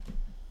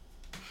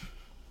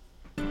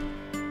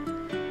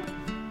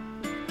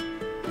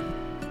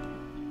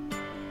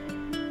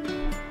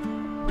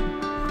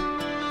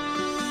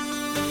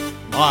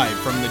Live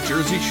from the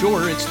Jersey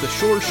Shore, it's the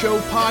Shore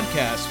Show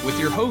Podcast with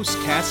your host,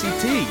 Cassie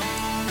T. You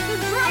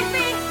drive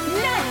me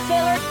nuts,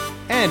 Sailor!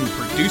 And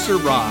producer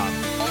Rob.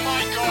 Oh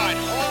my God,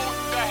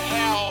 who the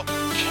hell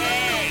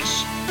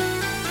cares?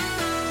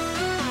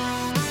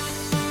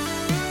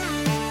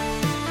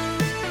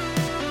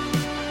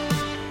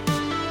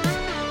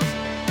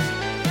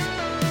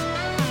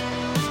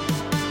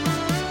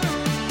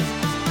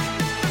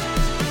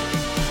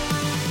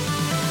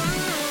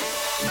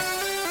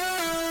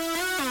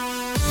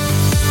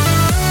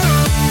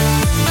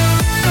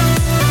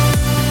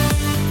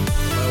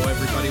 Hello,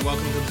 everybody.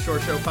 Welcome to the Shore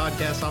Show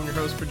Podcast. I'm your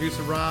host,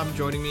 producer Rob.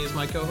 Joining me is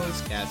my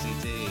co-host, Cassie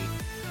T.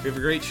 We have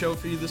a great show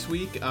for you this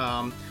week.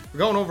 We're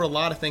going over a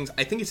lot of things.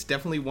 I think it's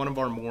definitely one of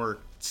our more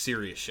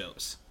serious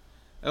shows.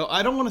 Oh,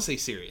 I don't want to say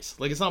serious.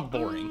 Like, it's not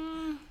boring.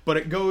 But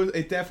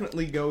it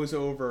definitely goes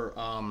over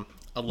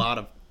a lot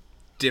of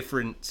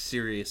different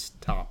serious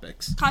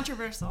topics.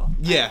 Controversial.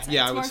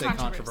 I would say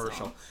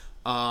controversial.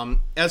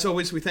 As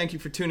always, we thank you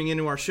for tuning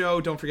into our show.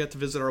 Don't forget to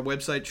visit our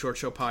website,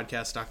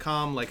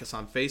 shortshowpodcast.com. Like us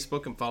on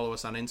Facebook and follow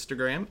us on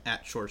Instagram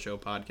at Short Show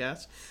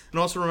Podcast. And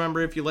also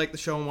remember, if you like the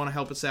show and want to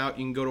help us out,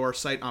 you can go to our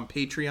site on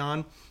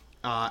Patreon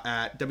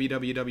at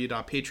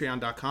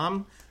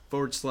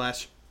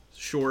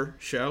www.patreon.com/Shore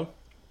Show.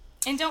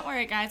 And don't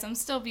worry, guys, I'm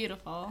still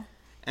beautiful.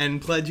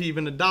 And pledge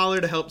even $1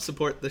 to help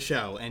support the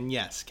show. And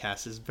yes,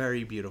 Cass is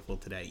very beautiful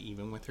today,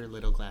 even with her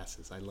little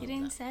glasses. I love that. You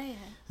didn't say it.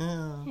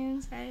 Oh. You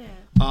didn't say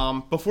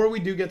it. Before we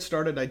do get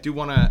started, I do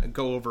want to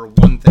go over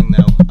one thing,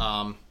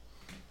 though.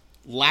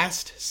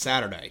 Last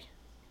Saturday,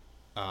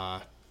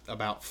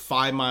 about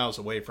 5 miles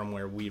away from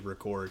where we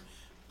record,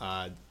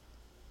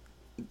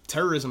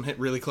 terrorism hit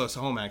really close to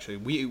home,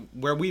 actually.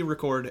 Where we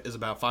record is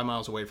about 5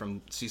 miles away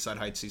from Seaside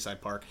Heights, Seaside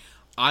Park.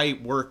 I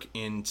work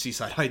in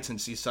Seaside Heights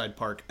and Seaside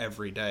Park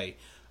every day.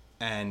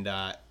 And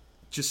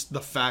just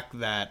the fact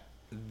that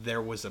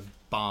there was a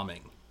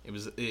bombing.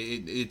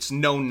 It's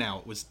known now.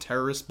 It was a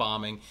terrorist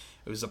bombing.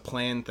 It was a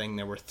planned thing.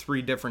 There were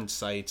 3 different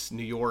sites,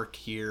 New York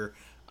here,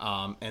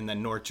 and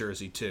then North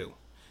Jersey too.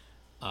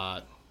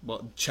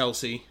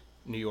 Chelsea,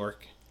 New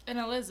York. And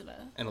Elizabeth.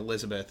 And Aren't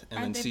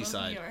then they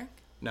Seaside. both New York?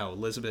 No,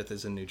 Elizabeth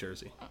is in New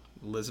Jersey.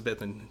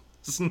 Elizabeth in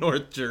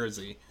North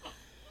Jersey.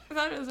 I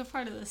thought it was a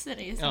part of the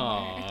city somewhere.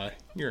 Aw,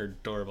 you're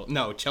adorable.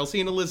 No, Chelsea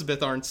and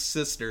Elizabeth aren't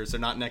sisters.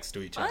 They're not next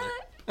to each other.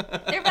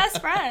 What? They're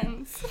best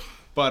friends.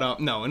 But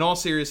no, in all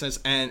seriousness,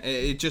 and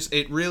it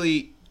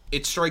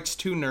strikes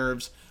 2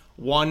 nerves.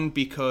 One,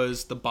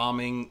 because the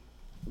bombing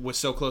was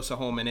so close to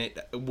home, and it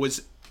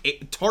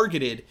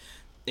targeted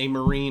a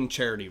Marine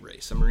charity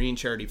race, a Marine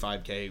charity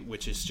 5K,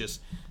 which is just,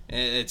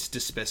 it's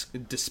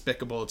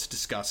despicable, it's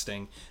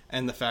disgusting.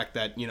 And the fact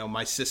that,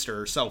 my sister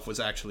herself was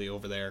actually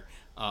over there,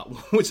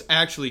 was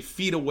actually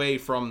feet away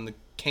from the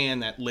can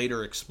that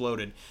later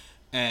exploded.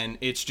 And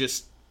it's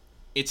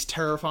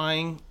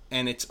terrifying,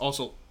 and it's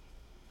also,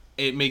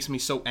 it makes me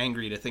so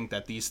angry to think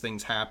that these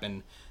things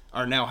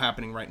are now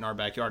happening right in our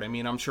backyard. I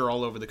mean, I'm sure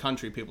all over the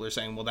country people are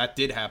saying, well, that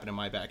did happen in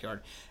my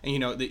backyard.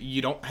 And, that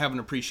you don't have an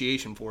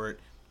appreciation for it.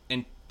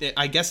 And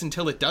I guess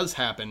until it does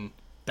happen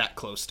that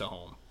close to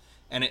home.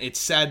 And it's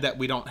sad that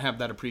we don't have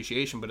that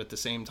appreciation, but at the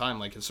same time,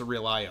 like, it's a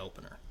real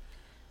eye-opener.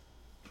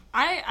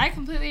 I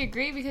completely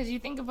agree, because you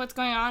think of what's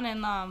going on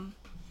in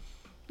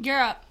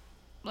Europe,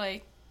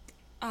 like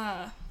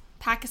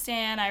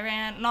Pakistan,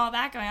 Iran, and all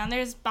that going on.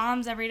 There's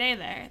bombs every day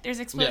there. There's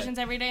explosions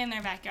every day in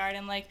their backyard.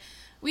 And, like,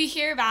 we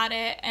hear about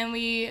it, and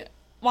we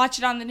watch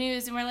it on the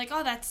news, and we're like,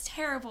 oh, that's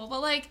terrible.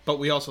 But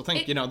we also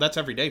think, that's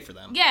every day for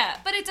them. Yeah,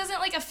 but it doesn't,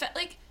 like, affect,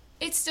 like,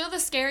 it's still the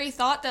scary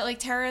thought that, like,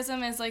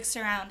 terrorism is, like,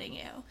 surrounding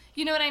you.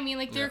 You know what I mean?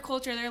 Like, their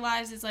culture, their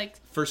lives is, like,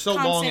 for so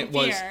long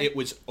it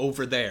was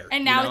over there.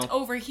 And now it's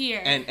over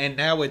here. And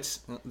now it's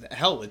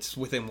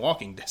within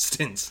walking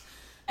distance.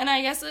 And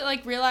I guess it,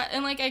 like,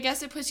 I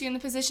guess it puts you in the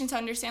position to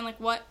understand, like,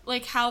 what,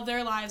 like, how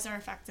their lives are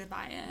affected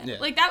by it. Yeah.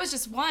 Like, that was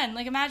just one.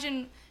 Like,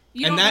 imagine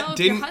you don't know if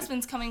your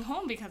husband's coming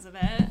home because of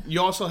it.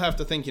 You also have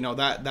to think,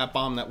 that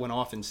bomb that went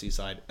off in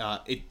Seaside,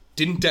 it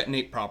didn't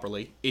detonate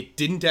properly. It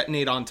didn't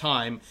detonate on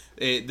time.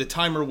 The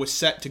timer was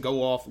set to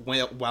go off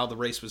while the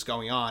race was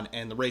going on,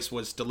 and the race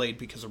was delayed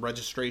because of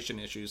registration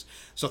issues.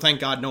 So thank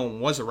God no one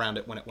was around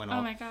it when it went off.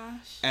 Oh my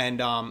gosh. And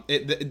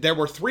there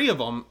were 3 of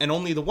them, and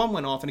only the one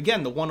went off. And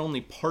again, the one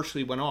only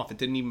partially went off. It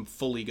didn't even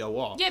fully go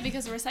off. Yeah,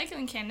 because the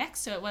recycling can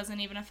next to it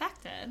wasn't even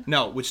affected.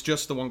 No, it was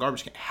just the one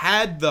garbage can.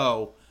 Had,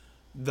 though,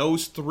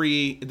 those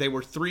 3, they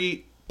were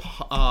 3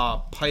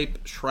 pipe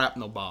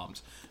shrapnel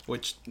bombs.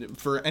 Which,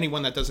 for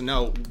anyone that doesn't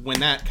know,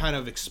 when that kind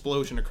of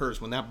explosion occurs,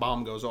 when that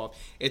bomb goes off,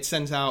 it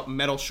sends out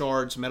metal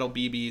shards, metal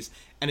BBs,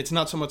 and it's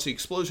not so much the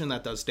explosion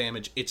that does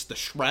damage, it's the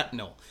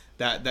shrapnel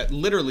that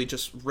literally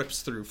just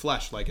rips through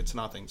flesh like it's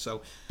nothing.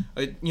 So,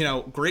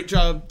 great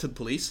job to the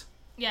police.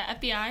 Yeah,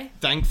 FBI.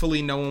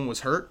 Thankfully, no one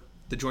was hurt.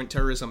 The Joint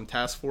Terrorism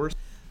Task Force.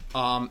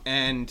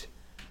 And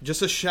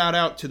just a shout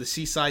out to the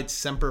Seaside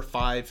Semper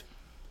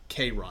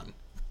 5K run.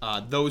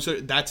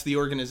 That's the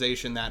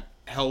organization that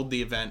held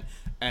the event,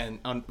 and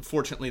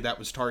unfortunately that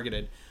was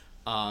targeted.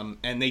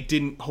 And they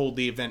didn't hold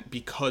the event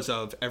because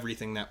of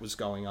everything that was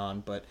going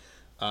on. But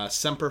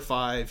Semper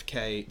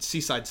 5K,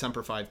 Seaside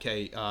Semper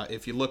 5K,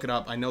 if you look it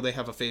up, I know they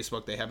have a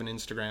Facebook, they have an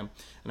Instagram,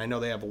 and I know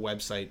they have a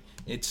website.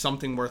 It's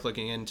something worth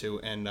looking into,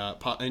 and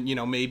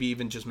maybe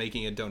even just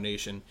making a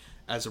donation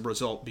as a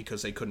result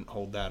because they couldn't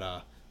hold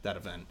that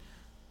event.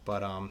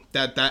 But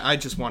that I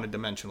just wanted to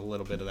mention a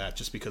little bit of that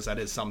just because that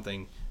is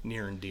something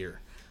near and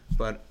dear.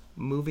 But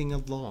moving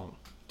along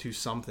to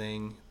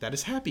something that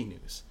is happy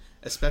news,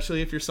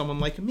 especially if you're someone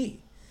like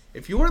me.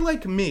 If you are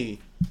like me,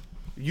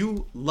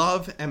 you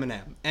love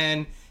Eminem.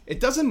 And it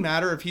doesn't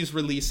matter if he's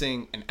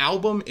releasing an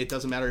album, it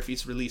doesn't matter if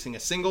he's releasing a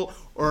single,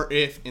 or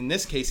if, in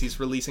this case, he's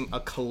releasing a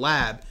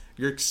collab.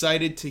 You're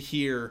excited to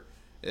hear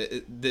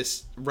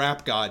this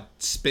rap god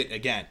spit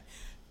again.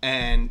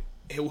 And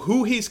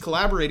who he's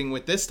collaborating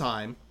with this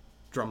time,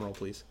 drumroll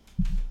please,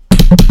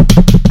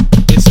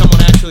 is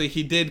someone actually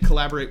he did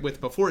collaborate with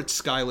before. It's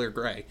Skylar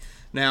Grey.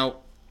 Now,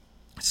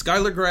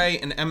 Skylar Grey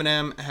and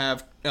Eminem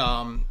have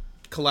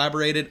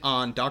collaborated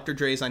on Dr.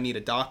 Dre's I Need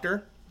a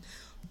Doctor.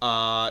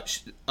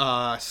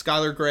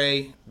 Skylar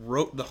Grey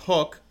wrote the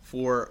hook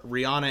for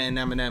Rihanna and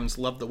Eminem's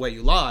Love the Way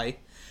You Lie.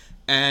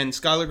 And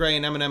Skylar Grey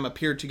and Eminem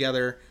appeared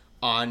together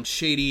on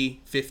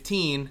Shady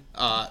 15,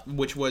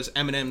 which was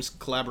Eminem's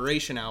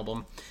collaboration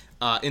album,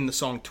 in the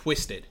song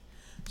Twisted.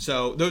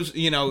 So those,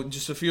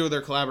 just a few of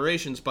their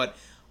collaborations. But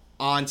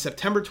on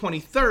September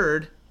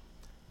 23rd,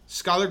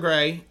 Skylar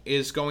Grey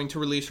is going to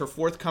release her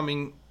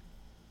forthcoming,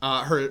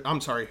 her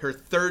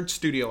third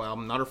studio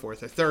album, not her fourth,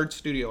 her third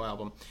studio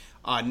album,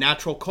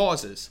 Natural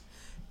Causes.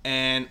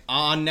 And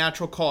on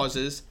Natural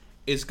Causes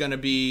is going to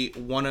be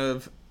one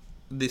of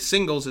the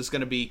singles is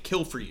going to be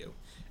Kill For You.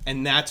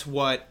 And that's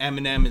what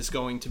Eminem is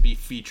going to be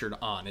featured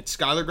on. It's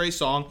Skylar Grey's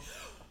song,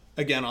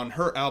 again, on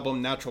her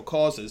album, Natural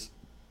Causes.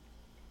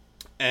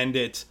 And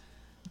it's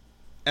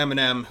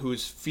Eminem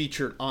who's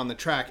featured on the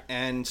track.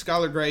 And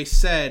Skylar Grey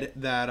said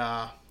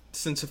that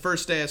since the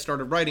first day I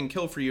started writing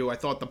Kill For You, I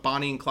thought the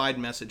Bonnie and Clyde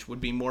message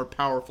would be more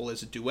powerful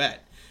as a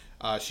duet.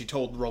 She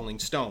told Rolling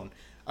Stone.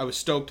 I was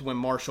stoked when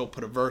Marshall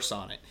put a verse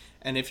on it.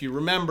 And if you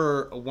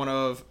remember, one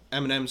of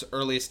Eminem's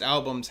earliest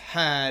albums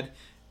had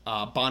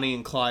Bonnie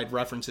and Clyde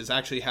references,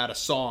 actually had a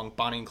song,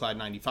 Bonnie and Clyde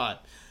 95.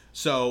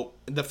 So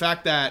the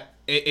fact that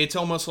it's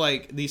almost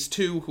like these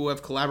two who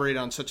have collaborated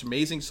on such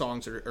amazing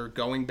songs are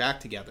going back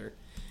together.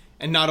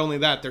 And not only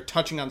that, they're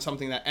touching on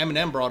something that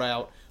Eminem brought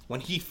out when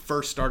he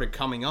first started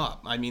coming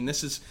up. I mean,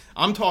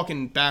 I'm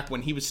talking back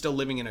when he was still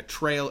living in a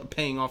trailer,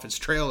 paying off his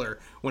trailer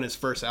when his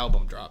first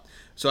album dropped.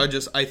 So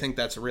I think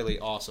that's really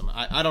awesome.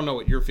 I don't know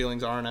what your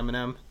feelings are on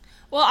Eminem.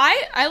 Well,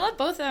 I love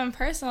both of them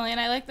personally, and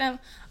I like them.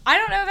 I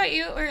don't know about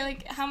you or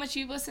like how much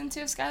you've listened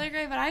to of Skylar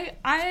Grey, but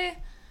I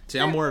see,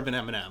 I'm more of an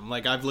Eminem.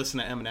 Like, I've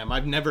listened to Eminem.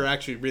 I've never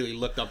actually really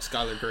looked up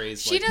Skylar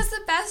Grey's. She does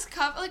the best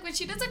cover. Like, when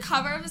she does a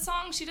cover of a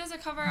song, she does a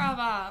cover of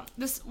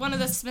one of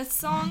the Smiths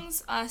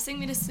songs, "Sing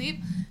Me to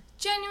Sleep."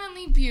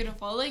 Genuinely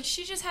beautiful. Like,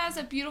 she just has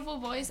a beautiful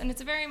voice, and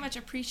it's a very much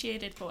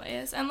appreciated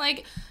voice. And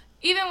like,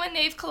 even when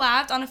they've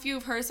collabed on a few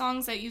of her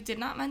songs that you did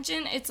not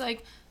mention, it's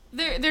like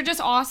they're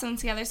just awesome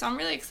together. So I'm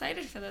really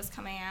excited for this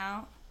coming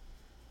out.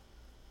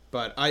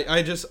 But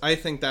I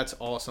think that's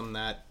awesome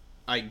that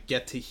I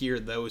get to hear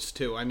those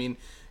two. I mean,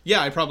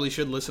 yeah, I probably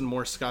should listen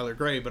more to Skylar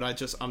Grey, but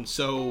I'm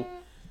so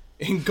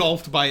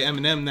engulfed by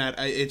Eminem that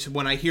it's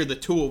when I hear the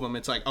two of them,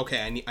 it's like,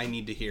 okay, I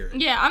need to hear it.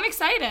 Yeah, I'm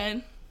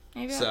excited.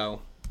 Maybe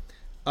so,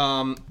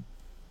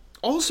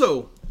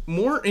 also,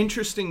 more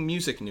interesting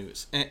music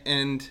news.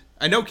 And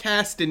I know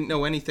Cass didn't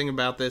know anything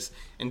about this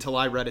until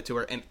I read it to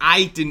her, and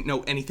I didn't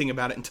know anything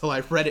about it until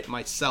I read it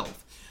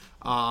myself.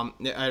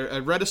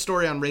 I read a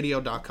story on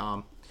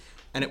radio.com,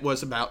 and it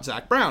was about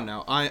Zac Brown.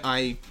 Now,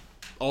 I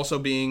also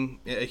being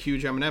a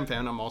huge Eminem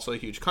fan, I'm also a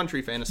huge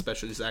country fan,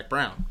 especially Zac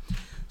Brown.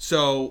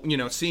 So,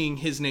 seeing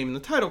his name in the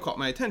title caught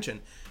my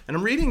attention. And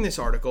I'm reading this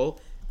article,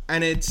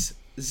 and it's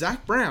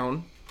Zac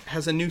Brown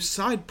has a new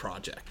side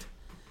project,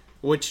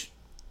 which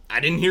I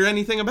didn't hear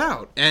anything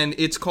about. And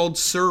it's called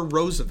Sir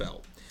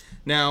Roosevelt.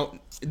 Now,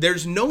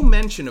 there's no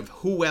mention of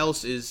who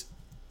else is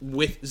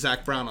with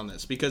Zac Brown on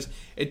this, because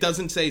it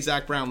doesn't say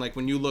Zac Brown. Like,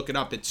 when you look it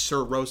up, it's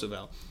Sir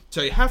Roosevelt.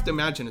 So you have to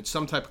imagine it's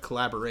some type of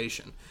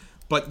collaboration.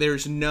 But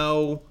there's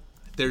no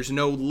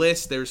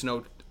list, there's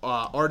no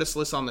artist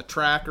list on the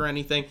track or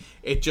anything.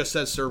 It just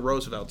says Sir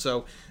Roosevelt.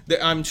 So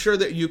I'm sure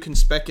that you can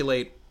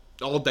speculate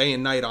all day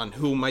and night on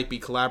who might be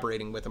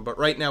collaborating with him. But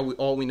right now,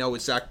 all we know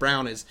is Zac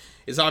Brown is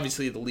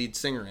obviously the lead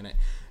singer in it.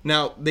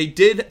 Now, they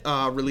did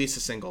release a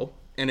single,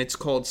 and it's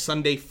called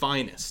Sunday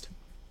Finest.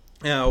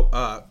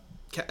 Now,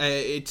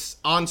 it's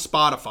on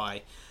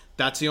Spotify.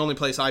 That's the only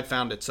place I've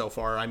found it so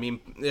far. I mean,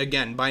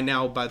 again, by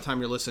the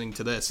time you're listening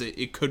to this,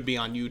 it could be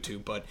on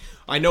YouTube. But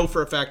I know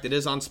for a fact it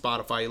is on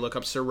Spotify. You look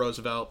up Sir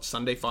Roosevelt,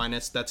 Sunday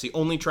Finest. That's the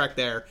only track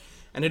there.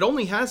 And it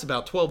only has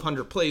about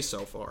 1,200 plays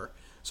so far.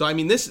 So, I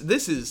mean, this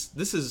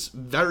is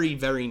very,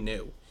 very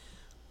new.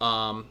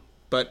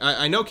 But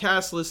I know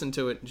Cass listened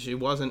to it. She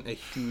wasn't a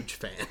huge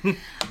fan.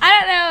 I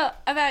don't know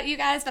about you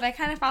guys, but I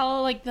kind of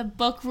follow, like, the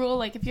book rule.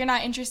 Like, if you're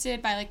not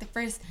interested by, like, the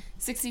first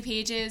 60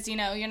 pages, you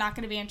know, you're not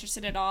going to be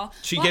interested at all.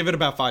 She gave it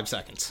about 5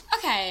 seconds.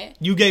 Okay.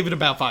 You gave it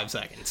about 5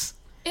 seconds.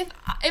 If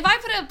I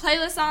put a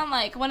playlist on,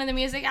 like, one of the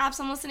music apps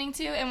I'm listening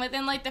to, and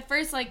within, like, the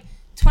first, like,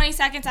 20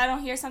 seconds I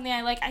don't hear something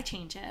I like, I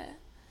change it.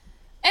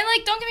 And,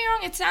 like, don't get me wrong,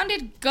 it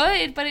sounded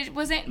good, but it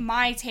wasn't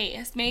my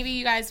taste. Maybe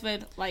you guys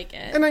would like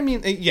it. And I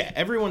mean, yeah,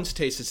 everyone's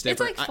taste is It's,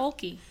 different. like,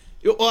 folky.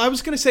 Well, I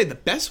was gonna say the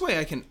best way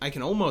I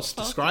can almost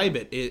Folky. describe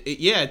it,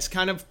 yeah, it's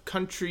kind of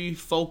country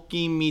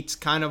folky meets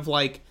kind of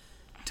like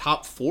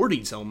top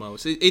 40s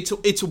almost.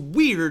 It's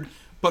weird,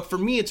 but for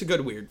me it's a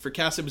good weird. For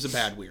Cass, it was a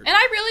bad weird. And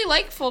I really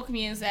like folk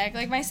music.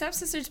 Like, my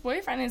stepsister's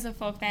boyfriend is a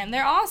folk band.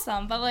 They're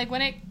awesome, but, like,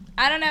 when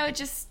I don't know, it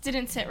just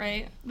didn't sit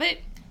right. But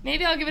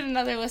maybe I'll give it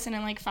another listen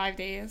in, like, 5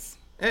 days.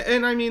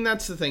 And I mean,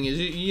 that's the thing is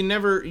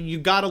you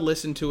gotta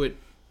listen to it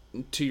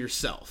to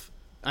yourself.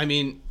 I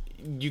mean,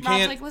 you Mom's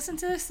can't. like, listen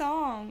to the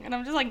song, and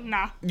I'm just like,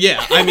 nah.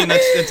 Yeah, I mean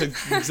that's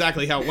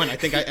exactly how it went.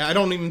 I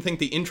don't even think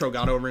the intro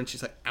got over, and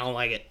she's like, I don't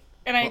like it.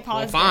 And I Well,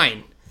 paused.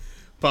 fine.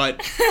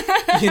 But,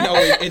 you know,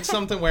 it's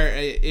something where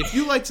if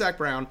you like Zac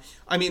Brown,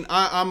 I mean,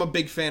 I'm a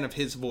big fan of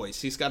his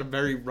voice. He's got a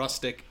very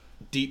rustic,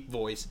 deep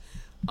voice.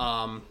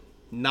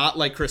 Not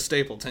like Chris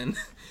Stapleton.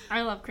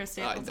 I love Chris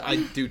Stapleton.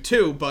 I do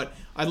too, but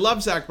I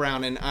love Zac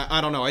Brown, and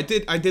I don't know. I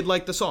did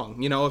like the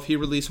song. You know, if he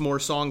released more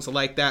songs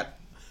like that,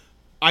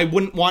 I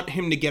wouldn't want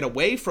him to get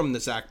away from the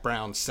Zac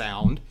Brown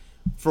sound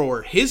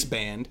for his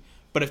band.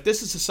 But if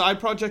this is a side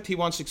project he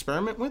wants to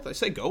experiment with, I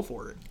say go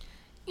for it.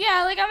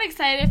 Yeah, like, I'm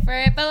excited for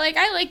it, but, like,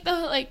 I like the,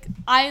 like,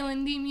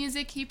 islandy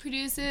music he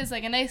produces,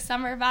 like a nice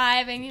summer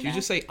vibe, and, Did you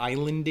just say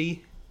islandy?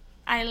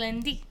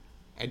 Islandy.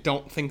 I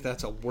don't think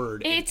that's a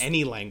word It's in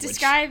any language.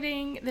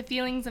 describing the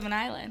feelings of an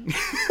island.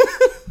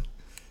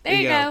 There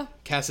you go.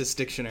 Cass's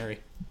Dictionary.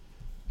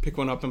 Pick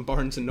one up in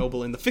Barnes &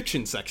 Noble in the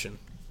fiction section.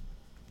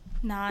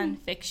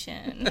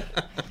 Non-fiction.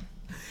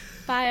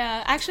 By,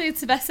 actually,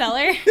 it's a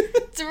bestseller.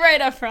 It's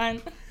right up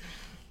front.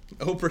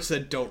 Oprah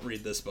said, don't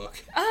read this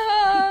book.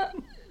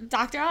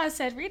 Dr. Oz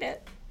said read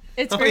it.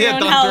 It's for Oh, your yeah,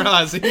 own Dr.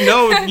 health. Oz.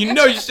 You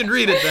know you should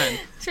read it then.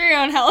 It's for your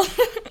own health.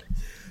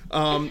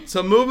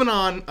 So moving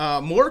on,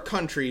 more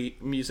country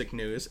music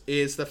news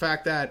is the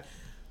fact that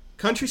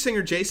country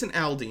singer Jason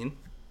Aldean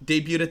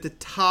debuted at the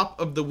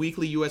top of the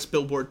weekly U.S.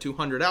 Billboard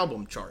 200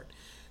 album chart.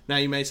 Now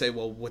you may say,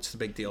 well, what's the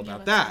big deal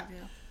about that?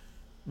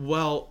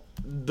 Well,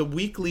 the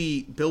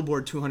weekly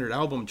Billboard 200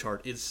 album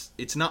chart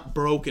it's not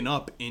broken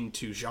up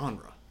into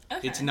genre.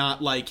 Okay. It's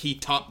not like he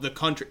topped the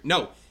country.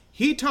 No,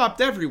 he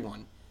topped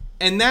everyone.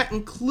 And that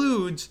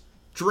includes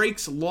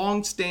Drake's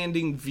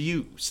long-standing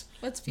Views.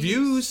 What's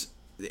Views?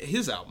 Views,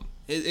 his album.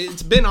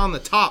 It's been on the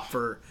top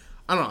for,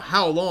 I don't know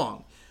how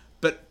long.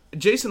 But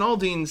Jason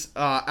Aldean's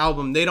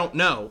album, They Don't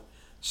Know,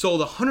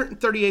 sold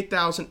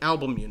 138,000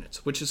 album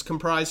units, which is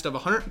comprised of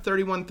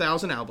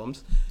 131,000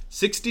 albums,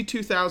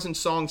 62,000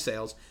 song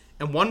sales,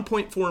 and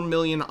 1.4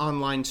 million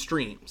online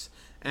streams.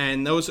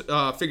 And those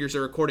figures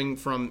are according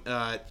from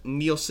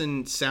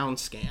Nielsen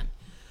SoundScan.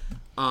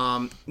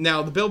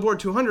 Now, the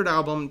Billboard 200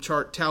 album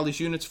chart tallies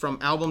units from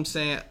album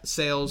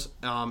sales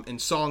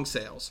and song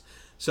sales.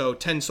 So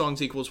 10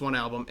 songs equals one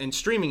album, and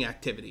streaming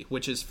activity,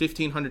 which is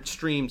 1,500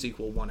 streams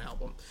equal one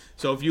album.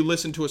 So if you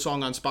listen to a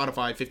song on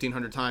Spotify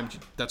 1,500 times,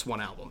 that's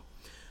one album.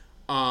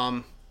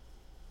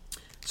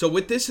 So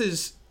what this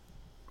is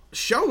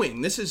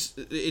showing,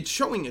 it's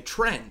showing a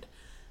trend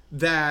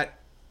that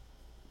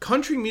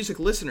country music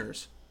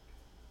listeners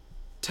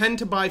tend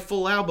to buy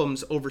full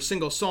albums over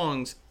single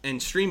songs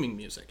and streaming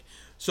music.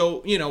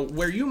 So, you know,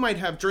 where you might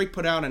have Drake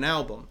put out an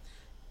album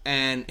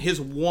and his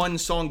one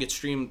song gets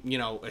streamed, you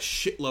know, a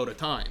shitload of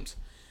times.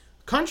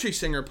 Country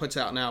singer puts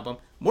out an album,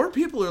 more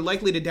people are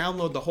likely to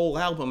download the whole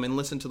album and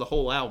listen to the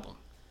whole album.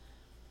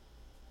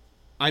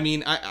 I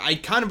mean, I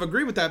kind of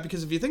agree with that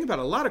because if you think about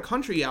it, a lot of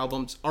country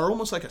albums are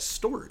almost like a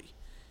story.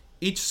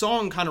 Each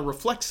song kind of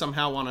reflects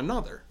somehow on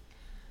another.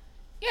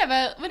 Yeah,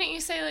 but wouldn't you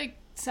say, like,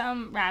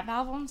 some rap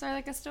albums are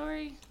like a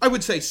story? I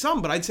would say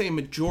some, but I'd say a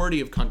majority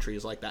of country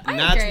is like that.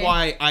 And I that's agree.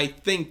 why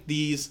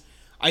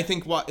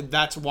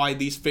that's why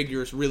these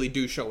figures really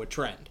do show a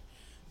trend.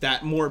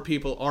 That more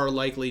people are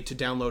likely to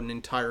download an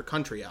entire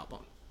country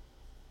album.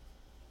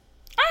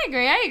 I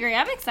agree.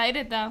 I'm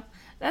excited, though.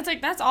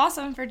 That's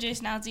awesome for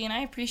Jason Aldean.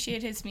 I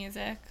appreciate his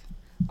music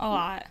a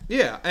lot.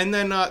 Yeah, and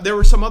then there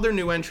were some other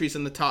new entries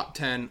in the top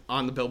 10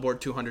 on the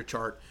Billboard 200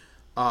 chart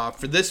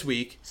for this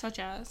week. Such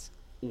as?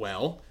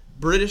 Well,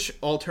 British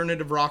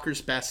alternative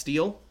rockers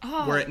Bastille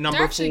were at number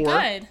they're actually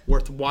 4 good.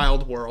 with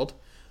Wild World.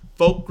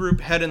 Folk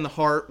group Head in the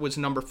Heart was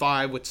number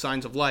 5 with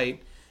Signs of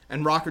Light.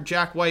 And rocker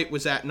Jack White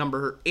was at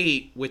number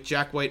 8 with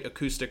Jack White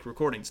Acoustic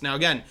Recordings. Now,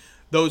 again,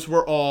 those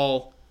were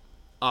all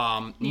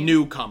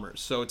newcomers.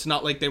 So it's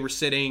not like they were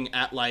sitting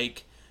at,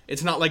 like...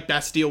 It's not like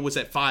Bastille was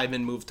at 5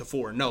 and moved to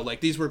 4. No,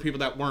 like, these were people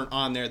that weren't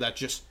on there that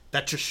just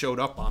showed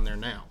up on there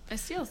now.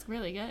 Bastille's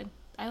really good.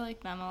 I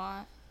like them a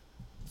lot.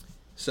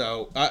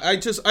 So I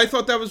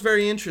thought that was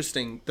very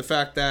interesting. The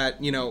fact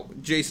that, you know,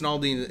 Jason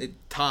Aldean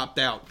topped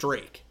out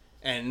Drake,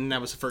 and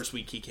that was the first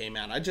week he came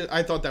out.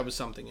 I thought that was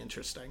something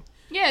interesting.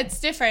 Yeah, it's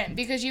different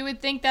because you would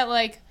think that,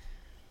 like,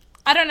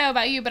 I don't know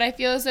about you, but I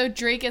feel as though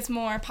Drake is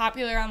more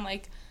popular on,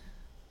 like,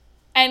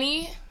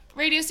 any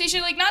radio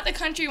station. Like, not the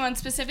country one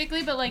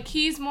specifically, but, like,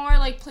 he's more,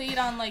 like, played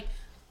on, like,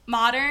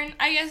 modern,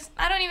 I guess.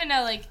 I don't even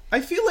know, like...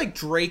 I feel like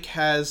Drake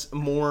has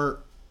more,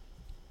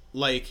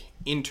 like,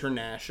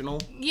 international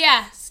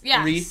Yes.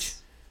 reach,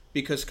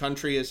 because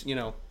country is, you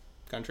know,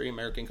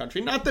 American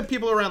country. Not that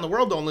people around the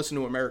world don't listen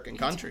to American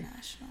country.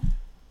 International.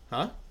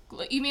 Huh?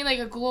 You mean, like,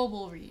 a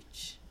global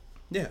reach?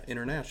 Yeah,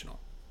 international.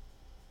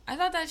 I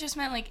thought that just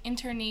meant, like,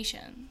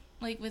 internation.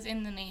 Like,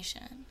 within the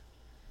nation.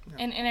 No.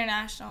 And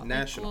international.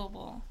 National. Like,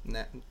 global.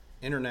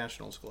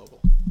 International's global.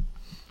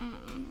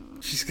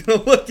 She's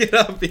gonna look it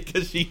up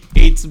because she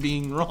hates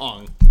being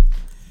wrong.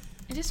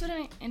 I just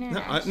want to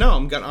international. No,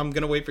 I'm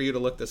gonna wait for you to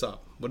look this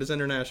up. What does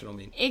international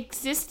mean?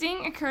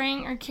 Existing,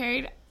 occurring, or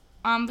carried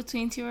on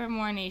between two or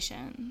more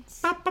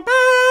nations.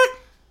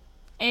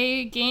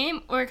 A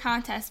game or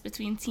contest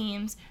between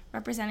teams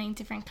representing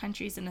different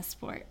countries in a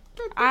sport.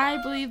 I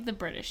believe the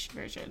British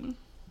version.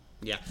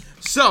 Yeah.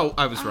 So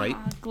I was right.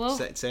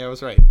 Say I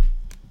was right.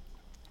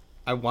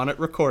 I want it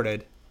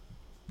recorded.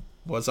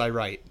 Was I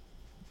right?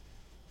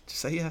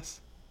 Just say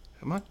yes.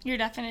 Come on. Your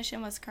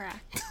definition was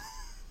correct.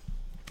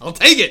 I'll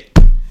take it.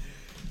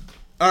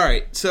 All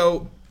right.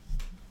 So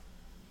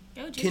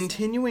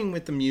continuing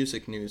with the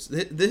music news,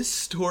 this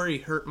story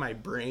hurt my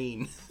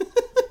brain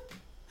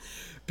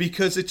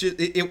because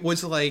it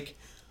was like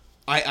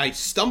I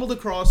stumbled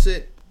across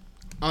it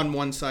on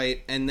one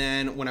site, and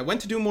then when I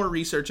went to do more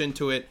research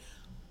into it,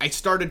 I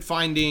started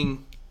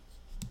finding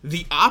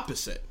the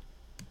opposite.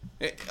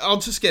 I'll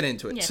just get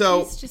into it. Yeah,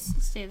 so please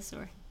just say the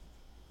story.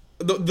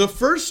 The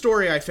first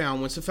story I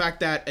found was the fact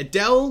that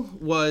Adele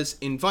was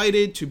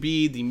invited to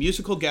be the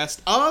musical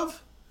guest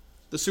of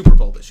the Super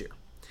Bowl this year.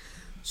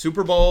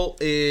 Super Bowl,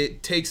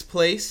 it takes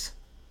place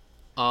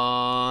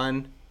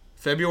on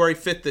February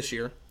 5th this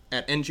year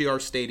at NGR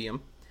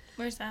Stadium.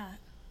 Where's that?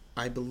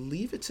 I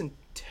believe it's in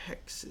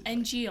Texas.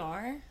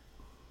 NGR?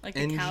 Like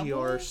the NGR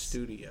Cowboys?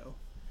 Studio.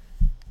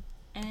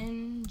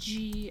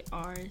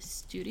 NGR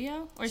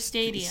Studio? Or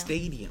Stadium?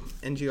 Stadium.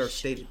 NGR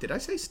Stadium. Did I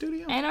say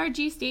studio?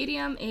 NRG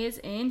Stadium is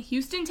in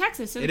Houston,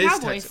 Texas. So it the is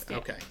Cowboys Texas.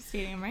 Okay.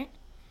 Stadium, right?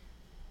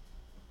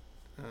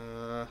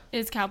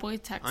 It's Cowboys,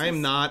 Texas. I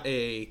am not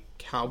a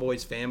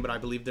Cowboys fan, but I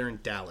believe they're in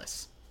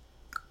Dallas.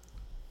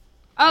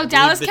 Oh,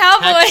 Dallas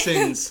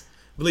Cowboys!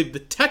 I believe the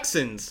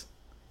Texans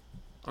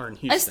are in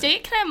Houston. A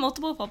state can have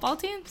multiple football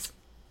teams?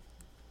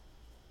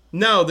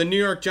 No, the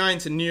New York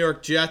Giants and New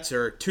York Jets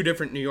are two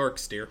different New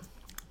Yorks, dear.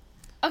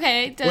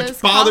 Okay,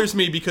 which bothers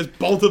me because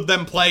both of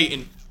them play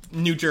in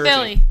New Jersey.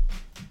 Philly.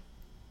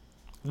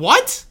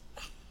 What?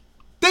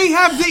 They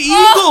have the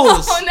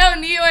Eagles! Oh, no,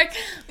 New York.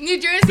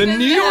 New Jersey. The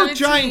New York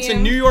Giants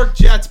and New York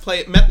Jets play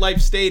at MetLife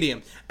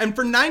Stadium. And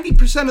for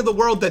 90% of the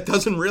world that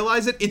doesn't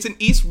realize it, it's in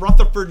East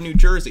Rutherford, New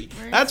Jersey.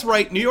 That's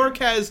right. New York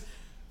has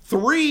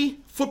 3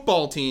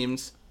 football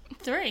teams.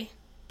 3?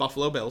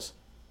 Buffalo Bills.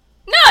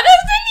 No, that's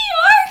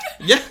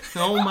in New York!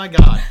 Yeah. Oh, my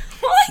God.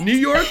 What? New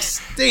York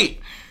State.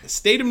 The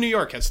state of New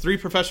York has 3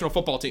 professional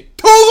football teams.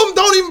 2 of them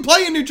don't even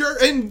play in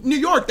New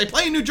York. They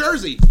play in New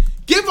Jersey.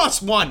 Give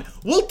us one.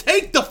 We'll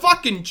take the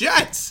fucking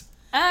Jets.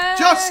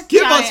 Just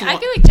give us one. I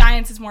feel like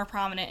Giants is more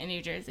prominent in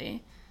New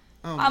Jersey.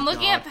 Oh I'm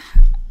looking God. up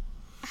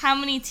how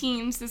many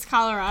teams does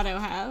Colorado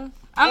have.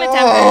 I'm a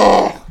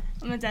Denver.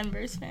 I'm a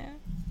Denver's fan.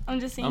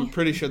 I'm just saying. I'm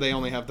pretty sure they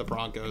only have the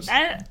Broncos.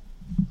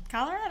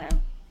 Colorado.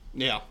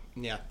 Yeah,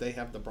 they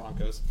have the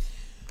Broncos.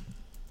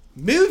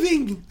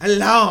 Moving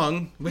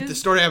along with the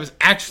story I was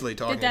actually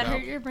talking about. Did that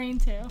hurt your brain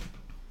too?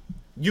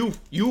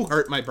 You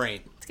hurt my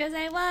brain. It's because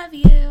I love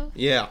you.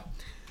 Yeah.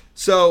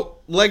 So,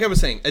 like I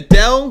was saying,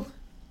 Adele,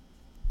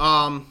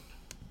 on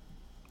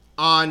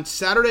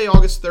Saturday,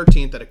 August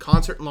 13th, at a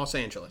concert in Los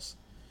Angeles,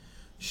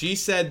 she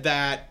said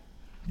that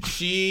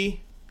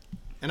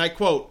and I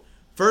quote,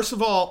 "First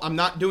of all, I'm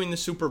not doing the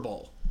Super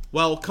Bowl."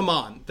 Well, come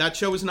on. That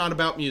show is not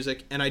about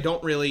music, and I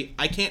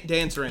can't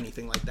dance or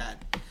anything like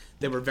that.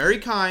 They were very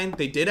kind.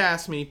 They did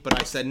ask me,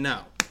 but I said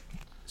no.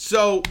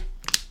 So,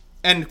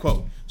 end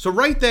quote. So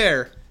right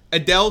there,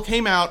 Adele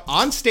came out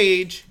on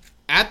stage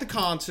at the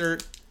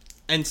concert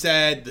and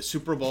said the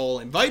Super Bowl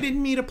invited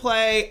me to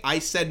play. I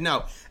said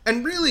no.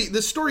 And really,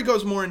 the story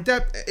goes more in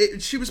depth.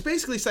 She was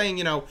basically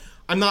saying,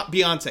 I'm not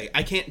Beyonce.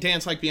 I can't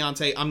dance like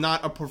Beyonce. I'm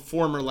not a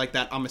performer like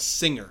that. I'm a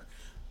singer.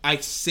 I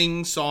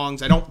sing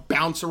songs. I don't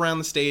bounce around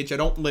the stage. I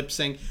don't lip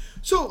sync.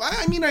 So,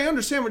 I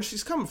understand where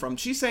she's coming from.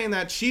 She's saying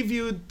that she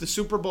viewed the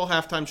Super Bowl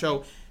halftime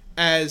show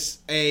as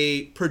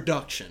a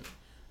production,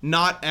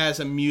 not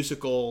as a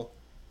musical.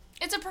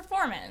 It's a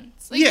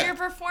performance. Yeah. You're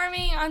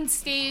performing on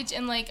stage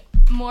in,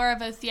 more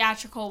of a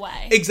theatrical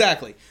way.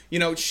 Exactly.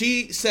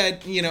 She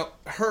said,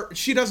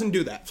 she doesn't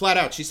do that. Flat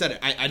out, she said it.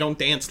 I don't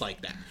dance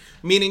like that.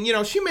 Meaning,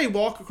 she may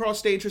walk across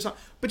stage or something,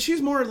 but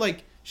she's more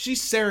like,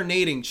 she's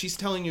serenading. She's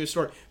telling you a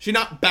story. She's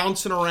not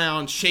bouncing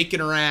around,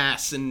 shaking her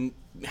ass, and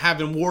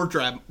having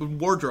wardrobe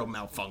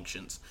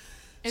malfunctions.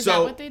 Is that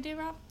what they do,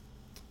 Rob?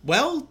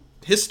 Well,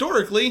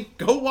 historically,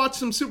 go watch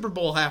some Super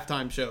Bowl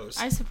halftime shows.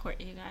 I support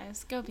you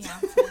guys. Go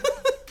Beyonce.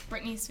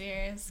 Britney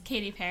Spears,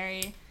 Katy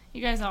Perry.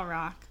 You guys all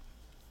rock.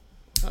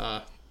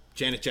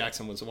 Janet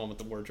Jackson was the one with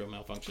the wardrobe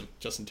malfunction.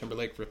 Justin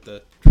Timberlake ripped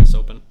the dress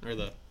open, or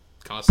the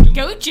costume.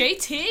 Go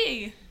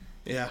JT!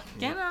 Yeah.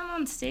 Get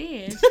on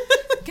stage.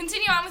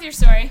 Continue on with your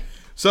story.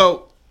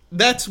 So,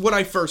 that's what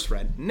I first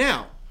read.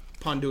 Now,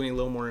 upon doing a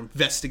little more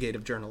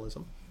investigative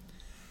journalism,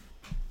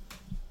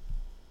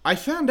 I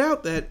found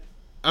out that,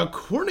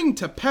 according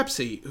to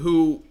Pepsi,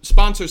 who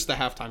sponsors the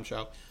halftime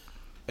show,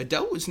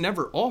 Adele was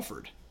never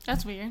offered.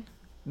 That's weird.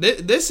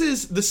 This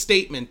is the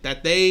statement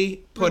that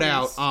they put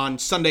out on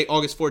Sunday,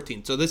 August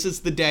 14th. So this is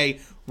the day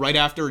right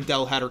after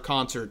Adele had her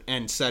concert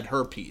and said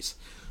her piece.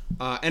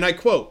 And I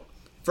quote,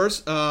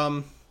 first,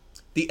 the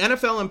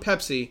NFL and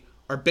Pepsi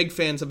are big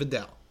fans of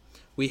Adele.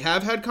 We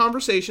have had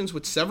conversations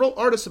with several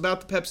artists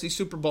about the Pepsi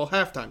Super Bowl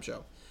halftime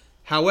show.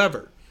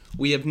 However,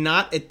 we have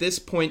not at this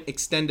point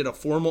extended a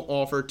formal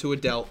offer to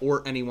Adele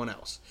or anyone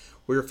else.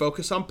 We are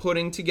focused on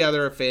putting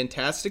together a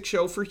fantastic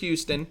show for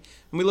Houston,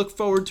 and we look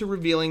forward to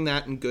revealing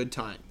that in good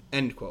time.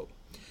 End quote.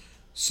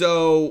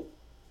 So,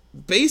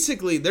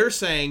 basically, they're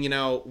saying,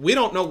 we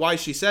don't know why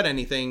she said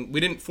anything.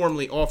 We didn't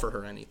formally offer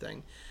her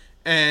anything.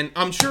 And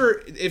I'm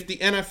sure if the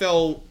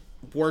NFL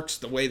works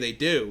the way they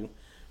do,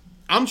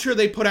 I'm sure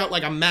they put out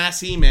like a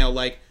mass email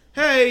like,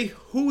 hey,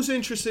 who's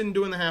interested in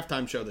doing the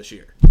halftime show this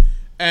year?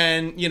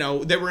 And,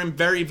 they were in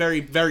very,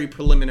 very, very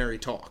preliminary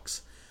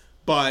talks.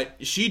 But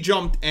she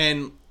jumped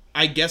and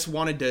I guess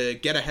wanted to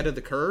get ahead of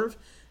the curve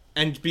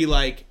and be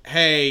like,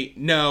 hey,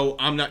 no,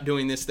 I'm not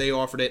doing this. They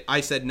offered it. I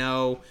said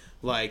no.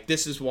 Like,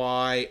 this is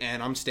why,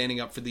 and I'm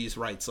standing up for these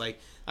rights. Like,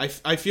 I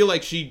feel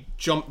like she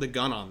jumped the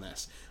gun on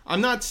this.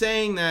 I'm not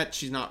saying that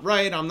she's not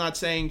right. I'm not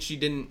saying she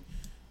didn't,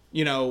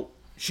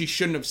 she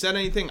shouldn't have said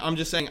anything. I'm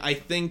just saying I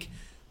think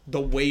the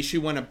way she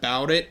went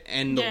about it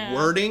and the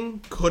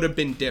wording could have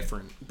been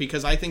different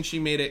because I think she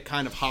made it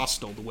kind of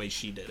hostile the way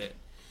she did it.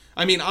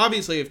 I mean,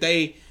 obviously, if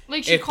Pepsi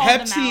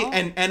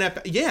and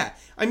NFL,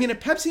 if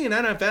Pepsi and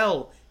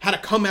NFL had to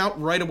come out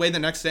right away the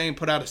next day and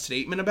put out a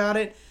statement about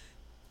it,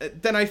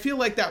 then I feel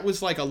like that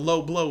was like a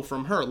low blow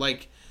from her.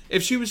 Like,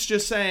 if she was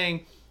just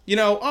saying,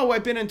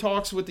 I've been in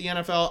talks with the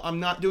NFL, I'm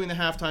not doing the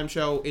halftime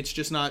show, it's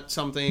just not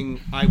something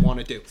I want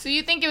to do. So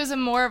you think it was a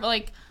more of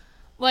like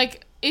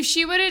if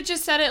she would have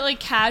just said it like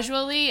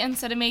casually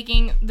instead of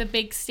making the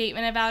big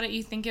statement about it,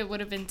 you think it would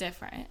have been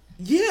different?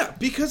 Yeah,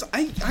 because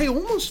I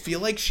almost feel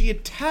like she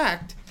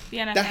attacked the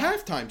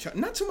halftime show.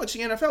 Not so much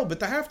the NFL,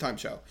 but the halftime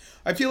show.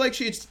 I feel like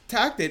she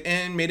attacked it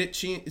and made it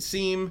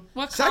seem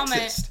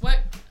sexist.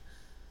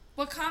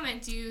 What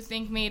comment do you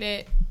think made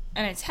it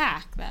an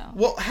attack, though?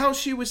 Well, how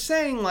she was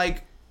saying,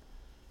 like,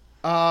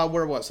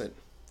 where was it?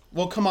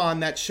 Well, come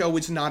on, that show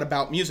is not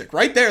about music.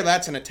 Right there,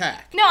 that's an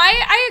attack. No,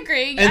 I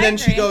agree. And then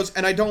she goes,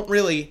 and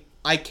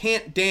I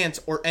can't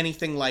dance or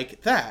anything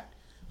like that.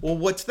 Well,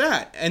 what's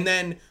that? And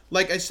then,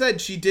 like I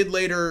said, she did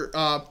later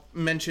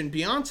mention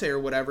Beyonce or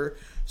whatever.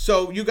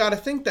 So you got to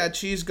think that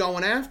she's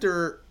going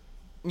after,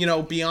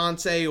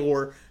 Beyonce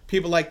or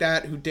people like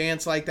that who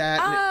dance like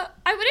that.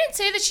 I wouldn't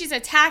say that she's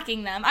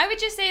attacking them. I would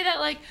just say that,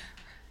 like,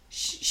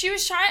 she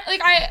was trying...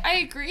 Like, I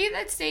agree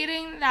that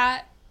stating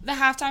that the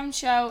halftime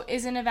show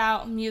isn't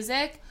about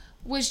music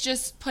was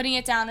just putting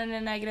it down in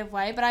a negative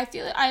way. But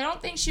I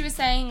don't think she was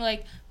saying,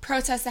 like,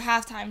 protest the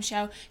halftime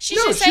show.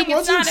 She's just saying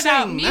it's not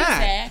about music.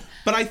 That,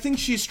 but I think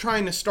she's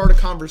trying to start a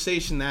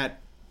conversation that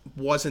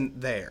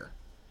wasn't there.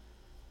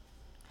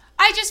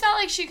 I just felt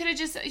like she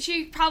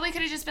probably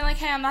could have just been like,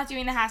 hey, I'm not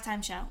doing the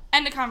halftime show.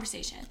 End of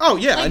conversation. Oh,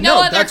 yeah. Like,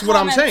 no, that's what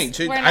I'm saying.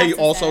 I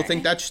also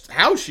think that's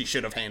how she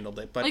should have handled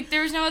it. But like,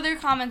 there was no other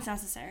comments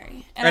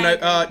necessary.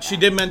 And she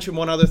did mention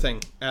one other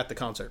thing at the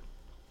concert.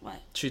 What?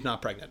 She's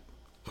not pregnant.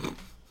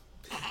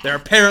 There are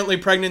apparently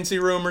pregnancy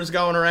rumors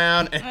going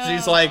around, and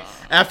she's like,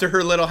 after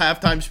her little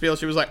halftime spiel,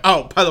 she was like,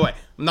 oh, by the way,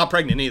 I'm not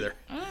pregnant either.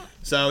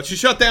 So she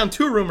shut down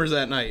 2 rumors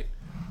that night.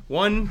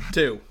 1,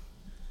 2.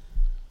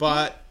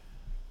 But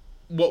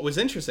what was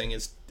interesting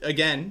is,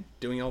 again,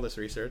 doing all this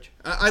research,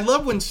 I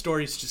love when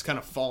stories just kind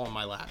of fall in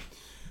my lap.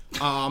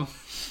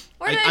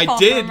 Where did they fall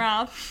from,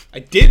 Rob? I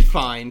did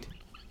find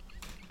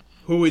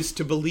who is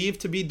to believe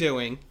to be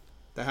doing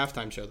the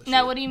halftime show this year.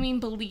 Now, what do you mean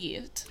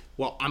believed?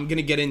 Well, I'm going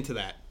to get into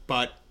that,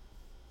 but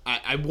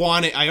I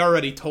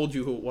already told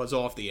you who it was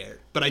off the air,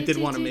 but I did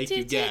want to make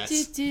you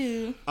guess.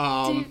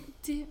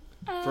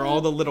 For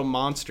all the little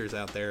monsters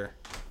out there,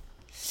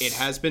 it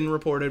has been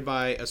reported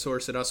by a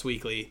source at Us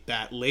Weekly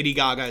that Lady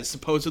Gaga is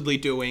supposedly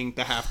doing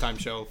the halftime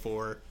show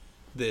for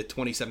the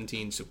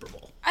 2017 Super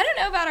Bowl. I don't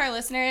know about our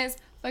listeners,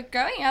 but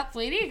growing up,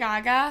 Lady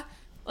Gaga,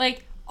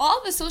 like,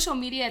 all the social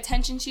media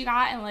attention she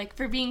got and, like,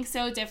 for being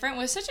so different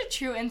was such a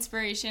true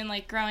inspiration,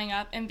 like, growing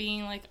up and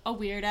being, like, a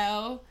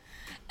weirdo.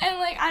 And,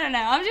 like, I don't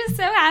know. I'm just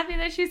so happy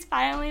that she's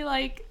finally,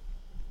 like,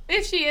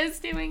 if she is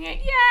doing it,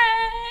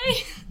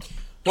 yay!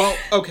 Well,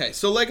 okay.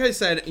 So, like I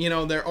said,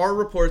 there are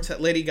reports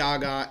that Lady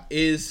Gaga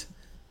is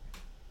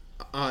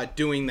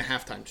doing the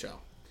halftime show.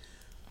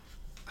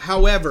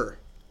 However,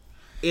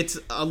 it's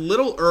a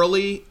little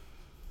early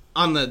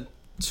on the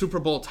Super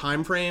Bowl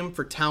time frame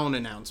for talent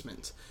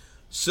announcements.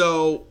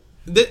 So,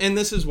 and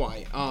this is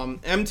why.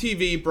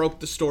 MTV broke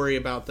the story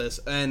about this,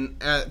 and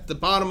at the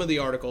bottom of the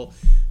article,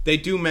 they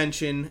do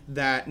mention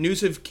that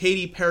news of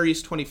Katy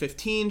Perry's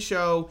 2015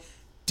 show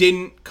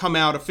didn't come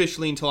out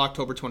officially until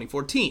October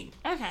 2014.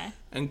 Okay.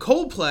 And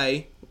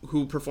Coldplay,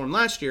 who performed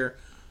last year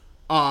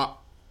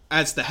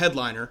as the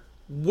headliner,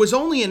 was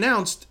only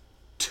announced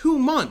 2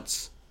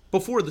 months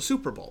before the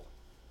Super Bowl.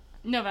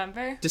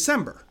 November?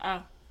 December.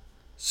 Oh.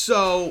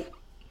 So,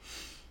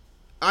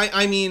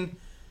 I mean,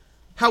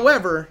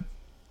 however,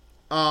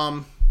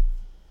 Bruno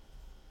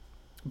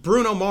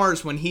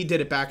Mars, when he did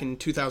it back in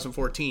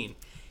 2014,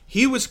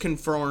 he was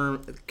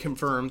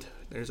confirmed,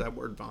 there's that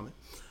word vomit,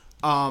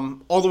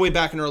 all the way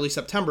back in early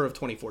September of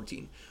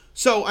 2014.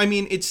 So, I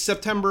mean, it's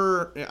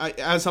September,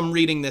 as I'm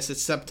reading this,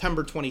 it's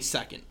September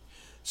 22nd.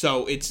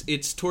 So,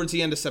 it's towards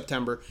the end of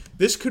September.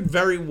 This could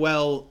very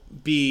well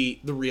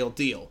be the real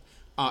deal.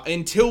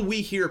 Until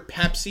we hear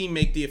Pepsi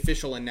make the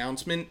official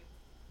announcement,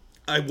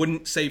 I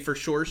wouldn't say for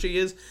sure she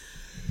is.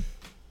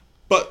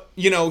 But,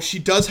 you know, she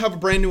does have a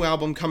brand new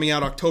album coming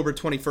out October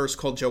 21st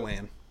called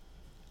Joanne.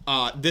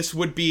 This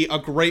would be a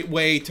great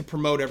way to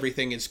promote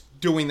everything, is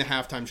doing the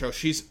halftime show.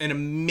 She's an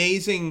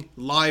amazing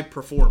live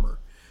performer.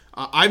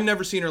 I've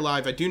never seen her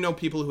live. I do know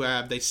people who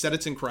have. They said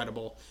it's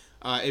incredible.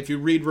 If you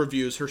read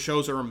reviews, her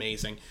shows are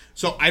amazing.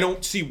 So I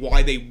don't see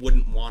why they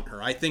wouldn't want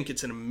her. I think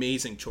it's an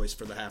amazing choice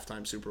for the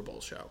halftime Super Bowl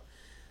show.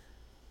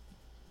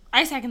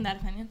 I second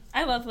that opinion.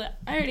 I love it.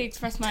 I already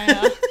expressed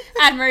my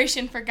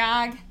admiration for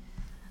Gog.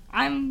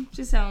 I'm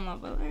just so in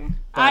love with her.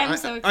 I'm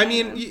so excited. I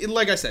mean,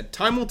 like I said,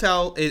 time will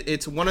tell.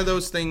 It's one of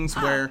those things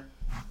where...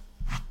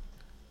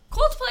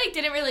 Coldplay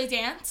didn't really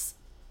dance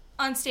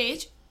on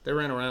stage. They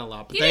ran around a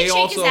lot. But He didn't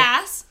shake his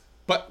ass.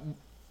 But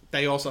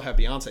they also have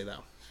Beyonce,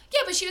 though.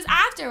 Yeah, but she was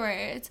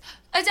afterwards.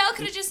 Adele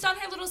could have just done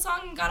her little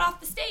song and got off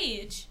the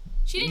stage.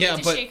 She didn't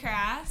get to shake her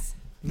ass.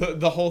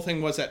 The whole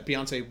thing was that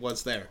Beyonce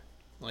was there.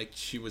 Like,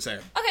 she was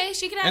there. Okay,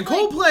 she could have, and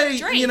Coldplay,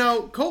 Drake. you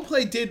know,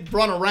 Coldplay did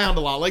run around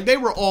a lot. Like, they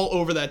were all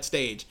over that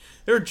stage.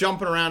 They were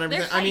jumping around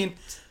everything. I mean,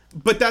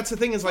 but that's the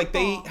thing is, like,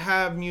 they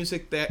have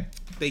music that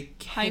they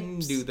can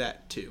do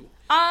that too.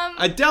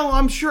 Adele,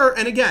 I'm sure,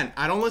 and again,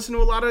 I don't listen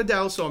to a lot of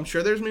Adele, so I'm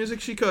sure there's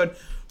music she could.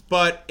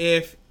 But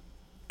if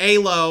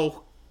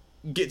ALO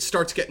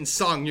starts getting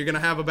sung, you're going to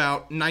have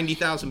about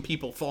 90,000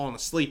 people falling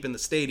asleep in the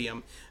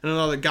stadium. And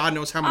another God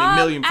knows how many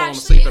million falling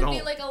asleep at home. Actually,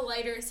 it would be like a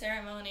lighter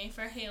ceremony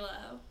for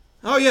Halo.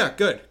 Oh yeah,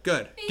 good.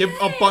 Give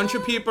a bunch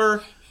of people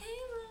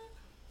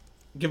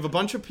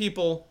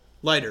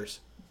lighters.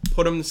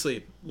 Put them to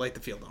sleep. Light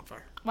the field on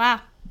fire. Wow.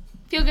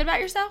 Feel good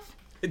about yourself?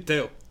 I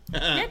do.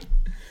 Good.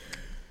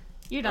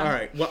 You're done. All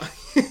right. Well,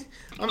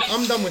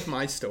 I'm done with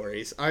my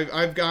stories.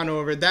 I've gone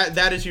over that.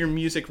 That is your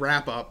music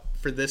wrap up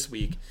for this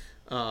week.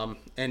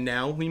 And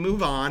now we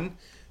move on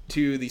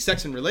to the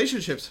sex and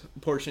relationships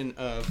portion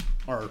of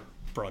our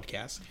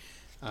broadcast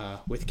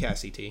with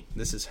Cassie T.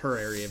 This is her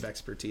area of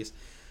expertise.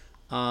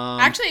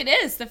 Actually, it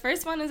is. The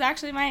first one is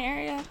actually my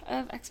area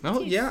of expertise.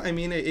 Oh, yeah. I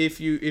mean, if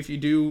you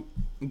do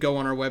go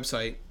on our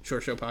website,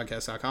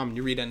 shortshowpodcast.com, and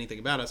you read anything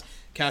about us,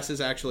 Cass is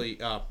actually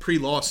a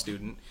pre-law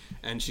student,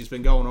 and she's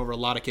been going over a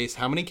lot of cases.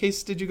 How many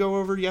cases did you go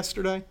over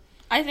yesterday?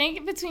 I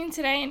think between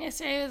today and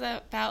yesterday was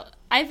about,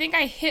 I think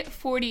I hit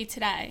 40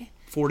 today.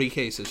 40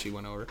 cases she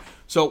went over.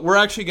 So we're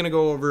actually going to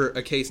go over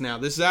a case now.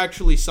 This is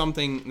actually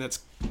something that's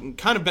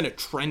kind of been a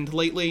trend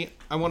lately,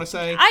 I want to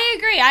say. I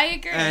agree.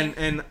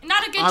 And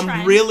not a good I'm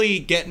trend. really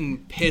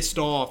getting pissed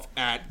off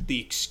at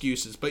the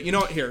excuses. But you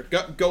know what? Here,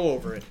 go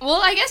over it. Well,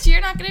 I guess you're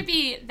not going to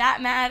be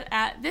that mad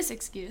at this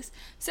excuse.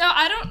 So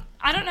I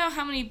don't know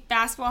how many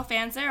basketball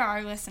fans there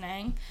are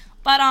listening,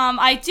 but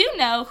I do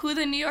know who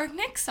the New York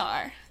Knicks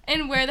are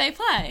and where they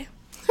play.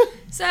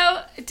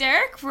 So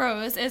Derrick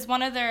Rose is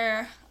one of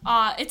their...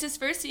 it's his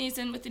first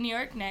season with the New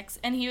York Knicks,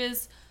 and he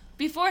was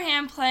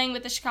beforehand playing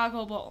with the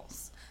Chicago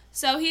Bulls.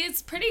 So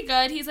he's pretty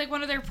good. He's like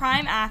one of their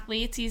prime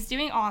athletes. He's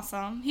doing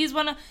awesome. He's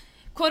one of,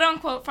 quote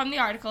unquote, from the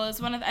article,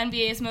 is one of the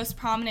NBA's most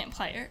prominent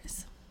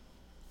players.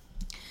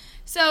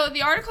 So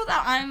the article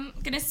that I'm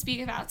going to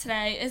speak about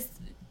today is,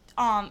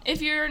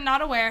 if you're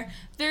not aware,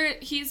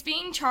 he's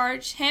being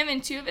charged, him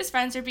and two of his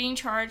friends are being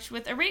charged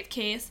with a rape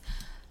case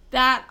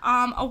that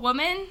a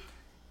woman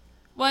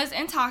was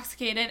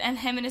intoxicated and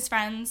him and his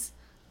friends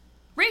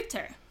raped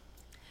her.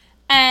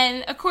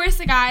 And of course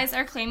the guys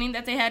are claiming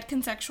that they had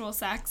consensual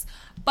sex,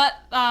 but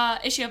the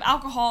issue of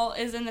alcohol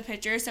is in the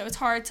picture, so it's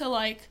hard to,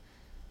 like,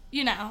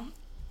 you know.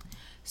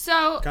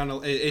 So kind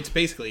of, it's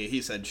basically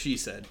he said, she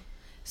said.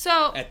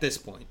 So at this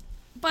point.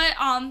 But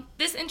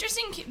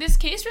this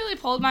case really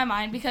pulled my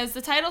mind because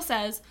the title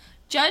says,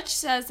 judge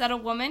says that a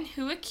woman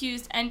who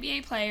accused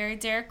NBA player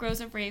Derrick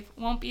Rose of rape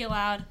won't be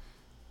allowed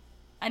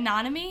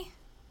anonymity.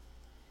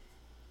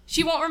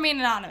 She won't remain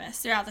anonymous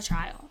throughout the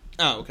trial.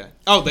 Oh, okay.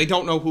 Oh, they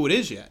don't know who it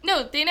is yet.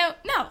 No, they know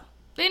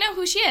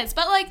who she is.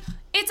 But, like,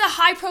 it's a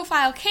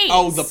high-profile case.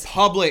 Oh, the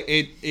public.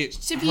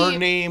 Her be-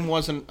 name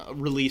wasn't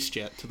released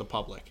yet to the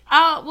public.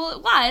 Well,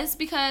 it was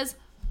because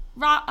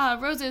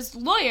Rose's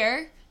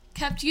lawyer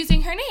kept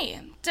using her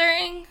name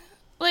during,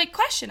 like,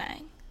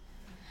 questioning.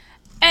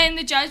 And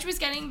the judge was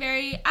getting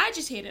very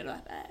agitated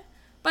with it.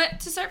 But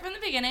to start from the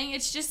beginning,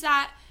 it's just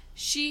that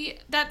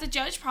the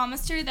judge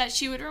promised her that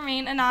she would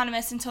remain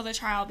anonymous until the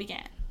trial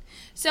began.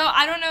 So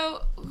I don't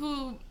know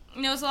who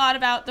knows a lot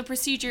about the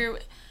procedure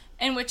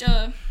in which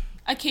a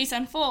case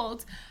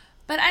unfolds,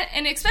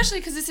 and especially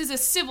because this is a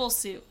civil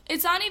suit.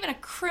 It's not even a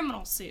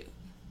criminal suit.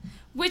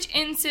 Which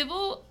in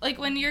civil, like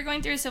when you're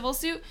going through a civil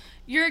suit,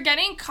 you're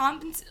getting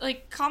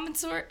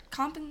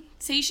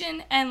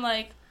compensation and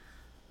like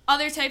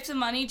other types of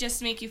money just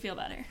to make you feel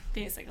better,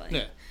 basically.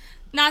 Yeah.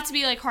 Not to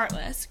be like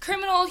heartless.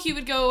 Criminal, he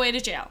would go away to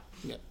jail.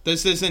 Yeah.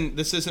 This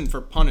isn't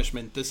for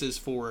punishment. This is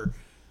for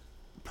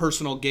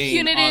personal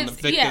gain on the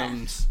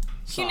victims'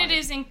 side.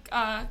 Punitives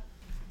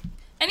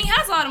and he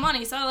has a lot of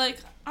money, so like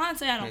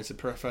honestly, I don't. He's a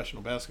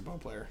professional basketball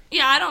player.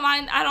 Yeah, I don't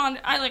mind.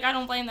 I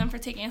don't blame them for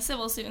taking a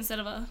civil suit instead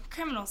of a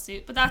criminal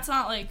suit. But that's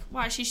not like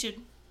why she should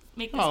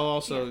make. This,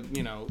 also,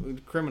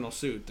 criminal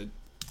suit.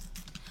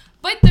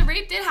 But the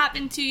rape did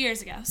happen 2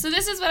 years ago. So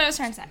this is what I was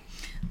trying to say.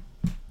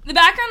 The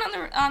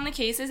background on the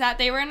case is that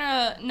they were in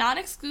a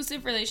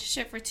non-exclusive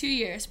relationship for 2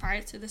 years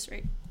prior to this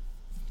rape.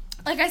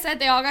 Like I said,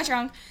 they all got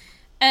drunk,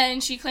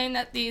 and she claimed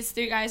that these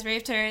 3 guys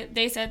raped her.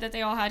 They said that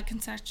they all had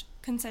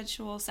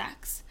consensual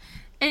sex.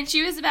 And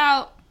she was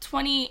about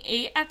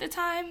 28 at the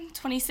time,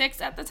 26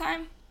 at the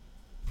time.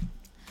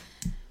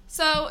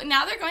 So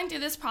now they're going through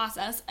this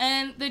process,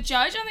 and the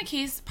judge on the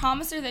case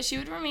promised her that she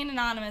would remain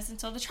anonymous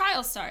until the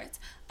trial starts.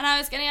 And I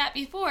was getting at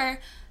before,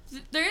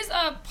 there's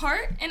a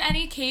part in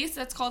any case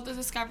that's called the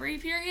discovery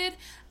period,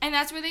 and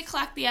that's where they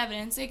collect the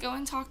evidence. They go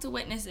and talk to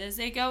witnesses.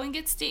 They go and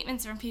get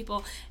statements from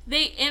people.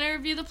 They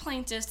interview the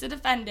plaintiffs, the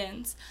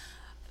defendants.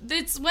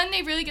 It's when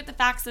they really get the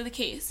facts of the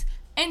case.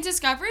 And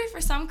discovery for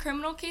some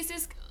criminal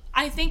cases,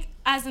 I think,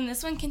 as in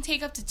this one, can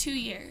take up to 2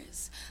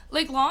 years.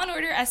 Like, Law and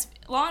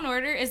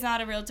Order is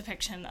not a real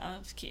depiction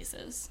of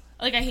cases.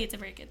 Like, I hate to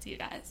break it to you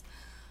guys.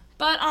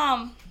 But,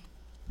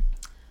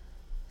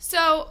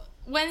 so,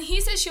 when he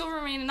says she'll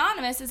remain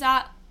anonymous, is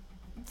that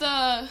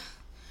the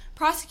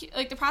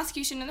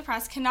prosecution and the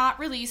press cannot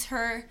release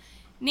her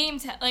name,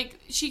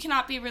 she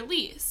cannot be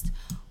released.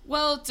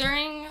 Well,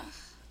 during,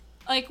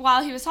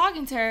 while he was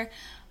talking to her,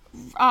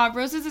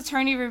 Rose's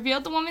attorney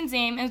revealed the woman's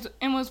name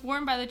and was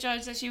warned by the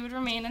judge that she would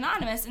remain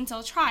anonymous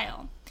until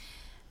trial.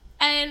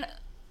 And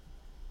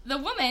the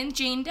woman,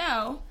 Jane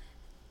Doe,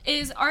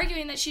 is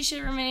arguing that she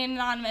should remain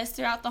anonymous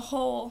throughout the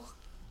whole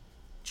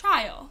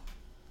trial.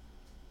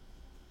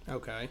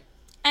 Okay.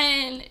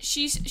 And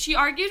she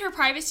argued her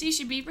privacy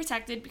should be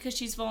protected because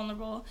she's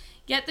vulnerable,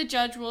 yet the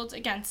judge ruled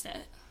against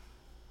it.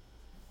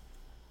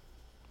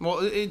 Well,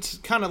 it's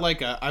kind of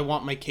like I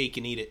want my cake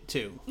and eat it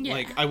too. Yeah.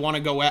 Like I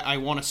want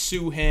to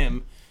sue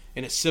him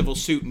in a civil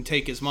suit and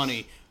take his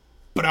money,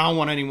 but I don't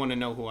want anyone to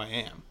know who I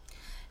am.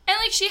 And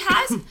she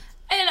has, and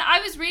I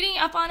was reading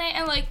up on it,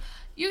 and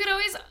you could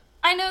always,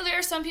 I know there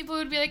are some people who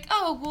would be like,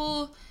 oh,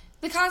 well,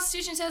 the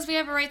Constitution says we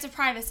have a right to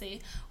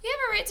privacy. We have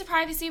a right to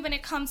privacy when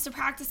it comes to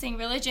practicing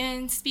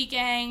religion,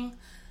 speaking,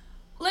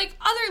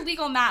 other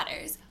legal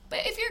matters. But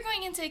if you're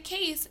going into a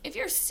case, if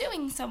you're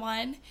suing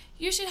someone,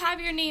 you should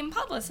have your name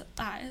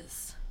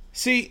publicized.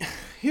 See,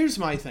 here's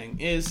my thing,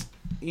 is,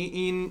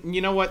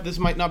 you know what, this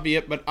might not be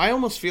it, but I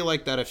almost feel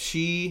like that if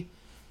she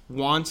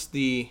wants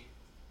to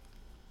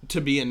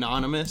be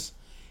anonymous,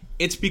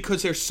 it's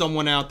because there's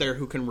someone out there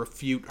who can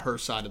refute her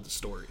side of the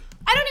story.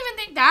 I don't even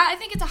think that. I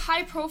think it's a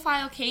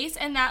high-profile case,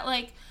 and that,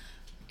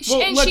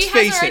 she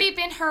has already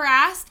been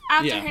harassed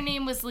after her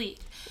name was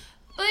leaked.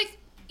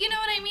 You know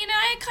what I mean? And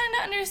I kind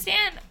of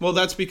understand. Well,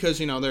 that's because,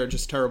 there are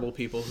just terrible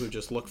people who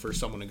just look for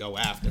someone to go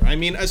after. I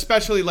mean,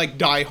 especially,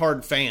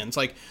 diehard fans.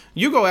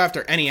 You go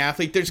after any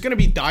athlete, there's going to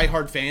be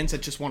diehard fans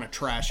that just want to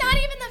trash you. Not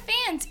even the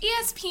fans.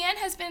 ESPN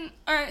has been,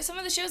 or some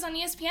of the shows on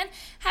ESPN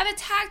have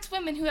attacked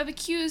women who have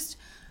accused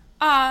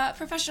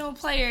professional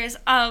players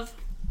of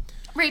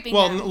raping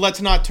them. Well,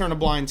 let's not turn a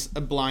blind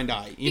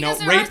eye.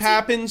 Rape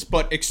happens,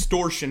 but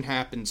extortion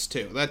happens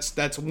too. That's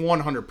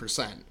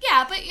 100%.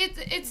 Yeah, but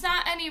it's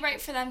not any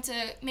right for them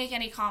to make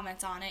any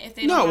comments on it if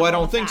they don't No, have I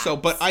don't all the think facts. so.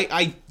 But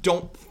I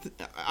don't.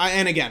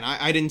 And again,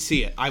 I didn't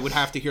see it. I would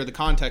have to hear the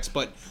context.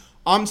 But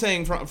I'm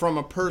saying from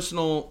a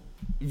personal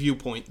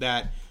viewpoint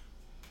that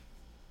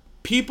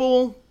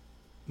people,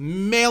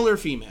 male or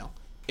female,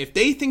 if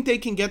they think they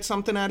can get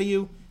something out of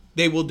you,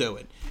 they will do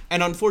it.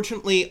 And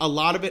unfortunately, a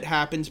lot of it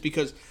happens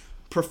because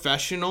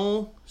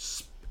professional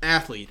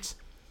athletes,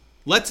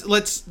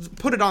 let's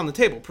put it on the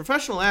table.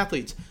 Professional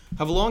athletes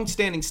have a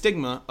long-standing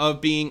stigma of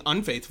being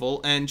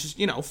unfaithful and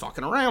just,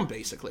 fucking around,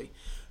 basically.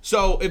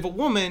 So if a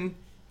woman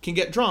can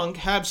get drunk,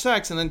 have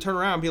sex, and then turn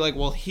around and be like,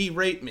 well, he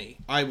raped me,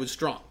 I was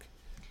drunk.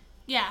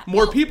 Yeah.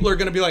 More people are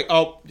going to be like,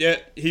 oh, yeah,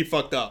 he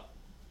fucked up.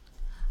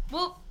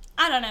 Well,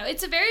 I don't know.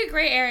 It's a very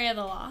gray area of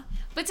the law.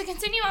 But to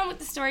continue on with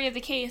the story of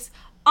the case,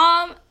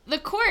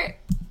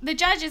 the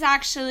judge is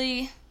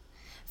actually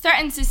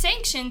threatens to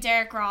sanction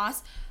Derek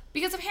Ross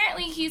because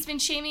apparently he's been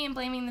shaming and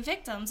blaming the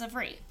victims of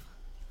rape.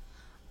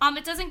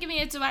 It doesn't give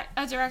me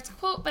a direct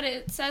quote, but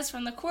it says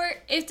from the court,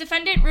 if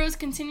defendant Rose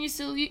continues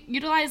to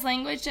utilize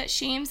language that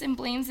shames and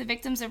blames the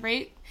victims of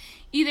rape,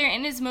 either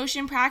in his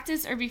motion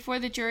practice or before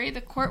the jury,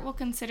 the court will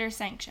consider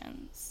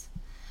sanctions.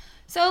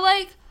 So,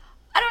 like,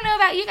 I don't know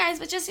about you guys,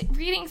 but just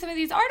reading some of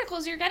these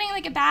articles, you're getting,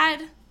 like, a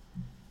bad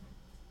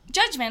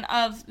judgment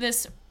of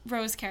this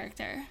Rose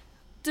character.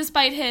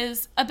 Despite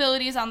his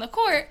abilities on the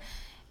court,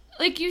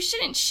 like, you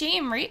shouldn't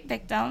shame rape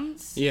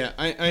victims. Yeah,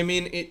 I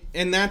mean,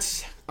 and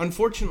that's,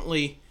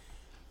 unfortunately,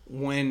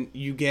 when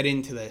you get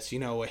into this, you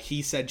know, a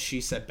he said, she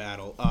said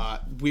battle.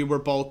 We were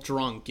both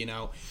drunk, you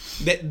know.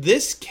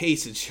 This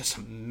case is just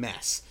a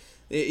mess.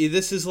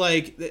 This is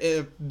like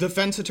a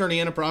defense attorney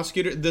and a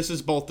prosecutor. This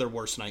is both their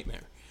worst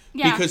nightmare.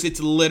 Yeah. Because it's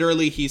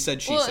literally he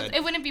said, she said.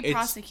 It wouldn't be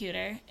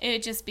prosecutor. It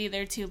would just be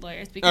their two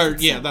lawyers. Because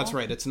it's civil. That's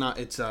right. It's not.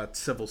 It's a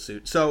civil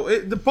suit.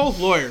 So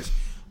both lawyers.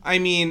 I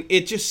mean,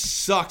 it just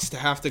sucks to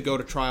have to go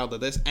to trial to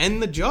this.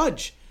 And the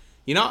judge.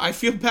 You know, I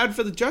feel bad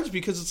for the judge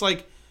because it's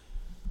like,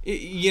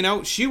 you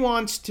know, she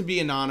wants to be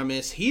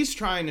anonymous. He's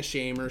trying to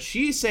shame her.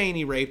 She's saying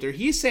he raped her.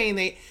 He's saying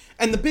they...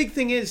 And the big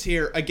thing is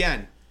here,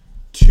 again,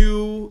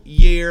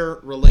 2-year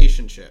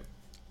relationship.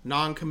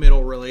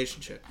 Non-committal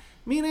relationship.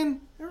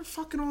 Meaning, they were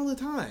fucking all the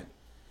time.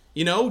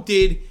 You know,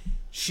 did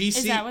she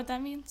see... Is that what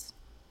that means?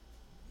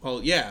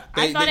 Well, yeah.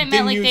 I thought it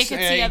meant like they could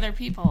see other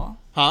people.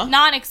 Huh?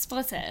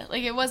 Non-explicit.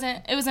 Like it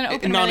wasn't... It was an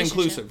open relationship.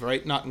 Non-inclusive,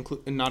 right?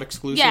 Not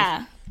exclusive?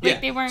 Yeah. Like yeah.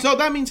 They weren't... So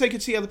that means they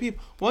could see other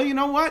people. Well, you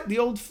know what? The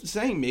old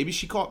saying, maybe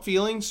she caught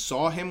feelings,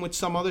 saw him with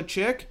some other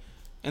chick,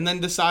 and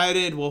then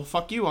decided, well,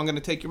 fuck you, I'm going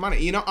to take your money.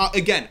 You know,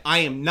 again, I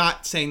am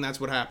not saying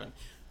that's what happened.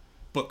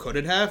 But could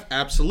it have?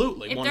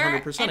 Absolutely. If 100% there are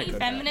it any could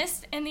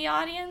feminists in the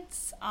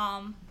audience,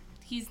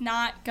 he's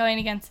not going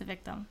against the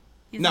victim.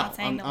 He's not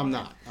saying the I'm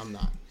woman. I'm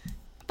not.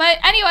 But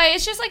anyway,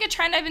 it's just like a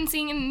trend I've been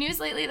seeing in the news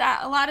lately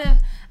that a lot of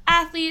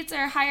athletes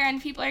or higher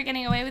end people are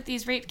getting away with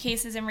these rape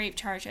cases and rape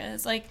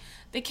charges. Like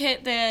the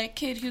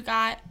kid who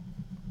got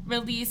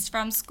released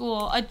from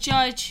school, a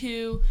judge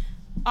who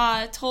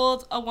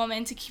told a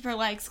woman to keep her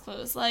legs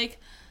closed. Like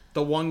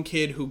the one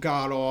kid who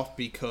got off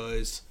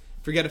because,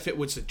 forget if it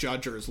was the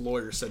judge or his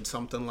lawyer, said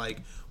something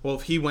like, well,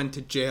 if he went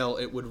to jail,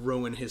 it would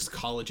ruin his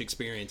college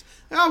experience.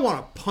 And I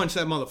want to punch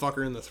that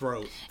motherfucker in the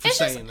throat for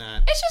saying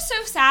that. It's just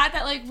so sad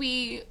that, like,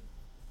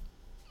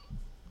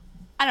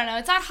 I don't know,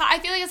 it's not, I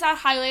feel like it's not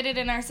highlighted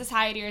in our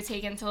society or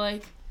taken to,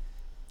 like,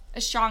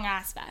 a strong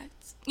aspect.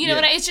 You know,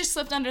 it's just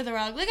slipped under the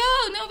rug. Like,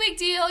 oh, no big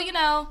deal, you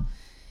know.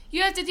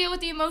 You have to deal with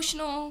the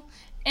emotional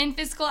and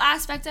physical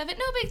aspect of it.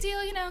 No big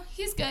deal, you know.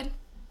 He's good,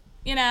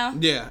 you know.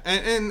 Yeah,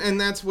 and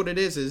that's what it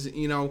is,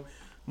 you know,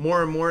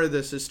 more and more of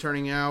this is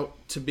turning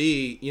out to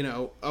be, you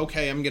know,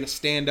 okay, I'm going to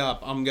stand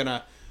up. I'm going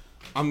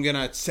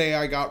to say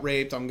I got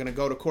raped. I'm going to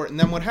go to court. And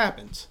then what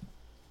happens?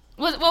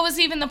 What was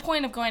even the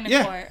point of going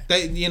to court?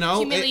 You know.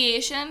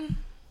 Humiliation?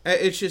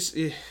 It's just...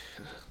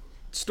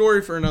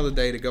 story for another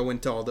day to go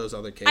into all those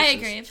other cases. I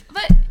agree.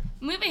 But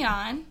moving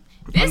on.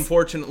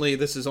 Unfortunately,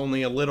 this is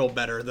only a little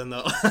better than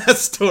the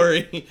last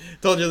story.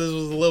 Told you this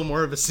was a little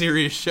more of a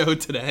serious show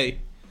today.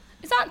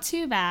 It's not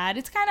too bad.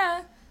 It's kind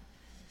of...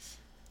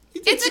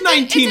 It's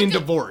 19 and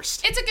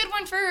divorced. It's a good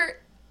one for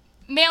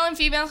male and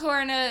female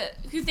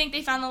who think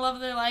they found the love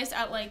of their lives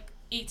at like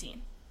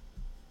 18.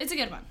 It's a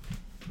good one.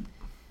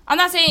 I'm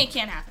not saying it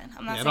can't happen.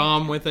 Get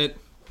on with it.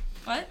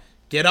 What?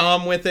 Get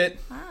on with it.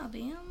 Wow,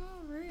 being a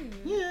little rude.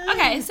 Yeah.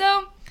 Okay,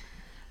 so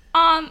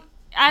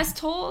as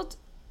told,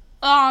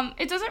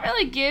 it doesn't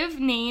really give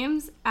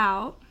names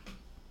out.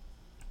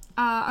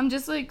 I'm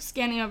just like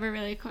scanning over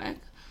really quick.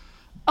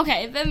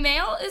 Okay, the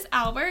male is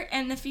Albert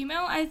and the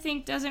female I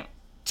think doesn't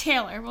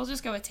Taylor. We'll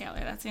just go with Taylor.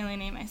 That's the only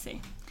name I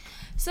see.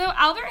 So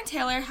Albert and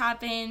Taylor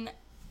have been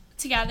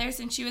together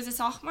since she was a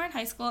sophomore in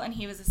high school and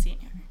he was a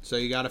senior. So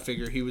you got to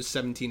figure he was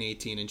 17,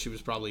 18, and she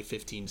was probably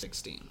 15,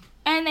 16.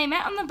 And they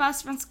met on the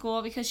bus from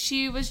school because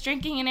she was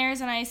drinking an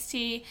Arizona iced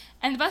tea,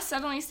 and the bus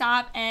suddenly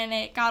stopped and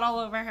it got all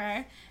over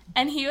her.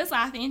 And he was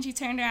laughing and she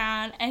turned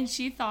around and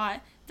she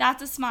thought,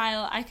 that's a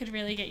smile I could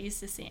really get used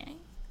to seeing.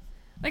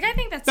 Like, I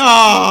think that's so cute.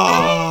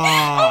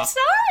 I'm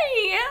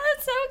sorry.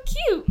 That's so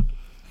cute.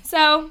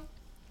 So...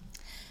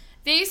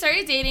 they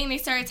started dating, they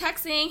started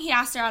texting, he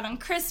asked her out on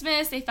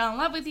Christmas, they fell in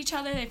love with each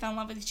other, they fell in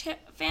love with each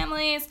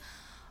families.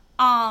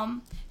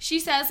 She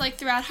says, like,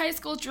 throughout high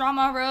school,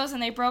 drama arose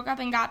and they broke up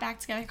and got back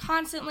together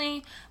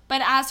constantly.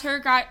 But as her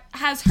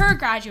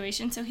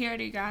graduation, so he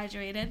already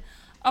graduated,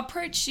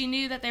 approached, she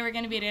knew that they were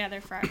going to be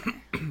together forever.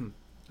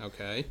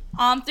 Okay.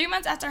 3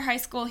 months after high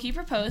school, he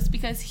proposed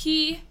because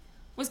he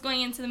was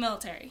going into the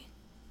military.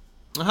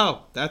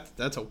 Oh,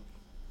 that's a...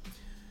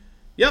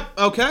 Yep,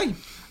 okay.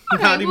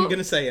 Not even going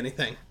to say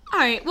anything. All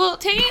right, well,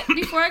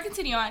 before I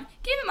continue on,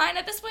 keep in mind,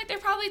 at this point, they're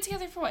probably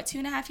together for,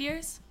 2.5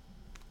 years?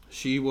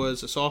 She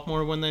was a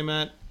sophomore when they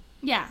met.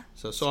 Yeah.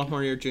 So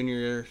sophomore year, junior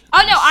year.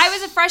 Oh, no, I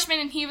was a freshman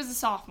and he was a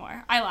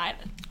sophomore. I lied.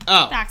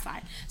 Oh.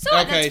 Backside. So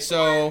Okay, that's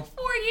so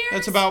 4 years.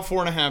 That's about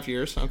 4.5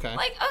 years. Okay.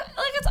 Like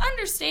it's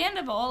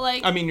understandable.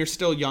 Like, I mean, you're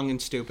still young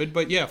and stupid,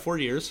 but yeah, 4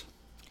 years.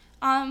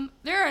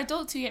 there are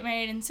adults who get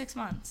married in 6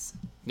 months.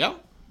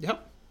 Yep.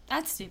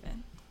 That's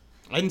stupid.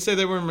 I didn't say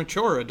they were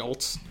mature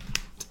adults.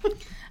 All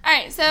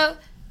right, so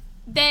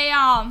they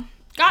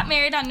got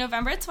married on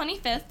November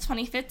 25th,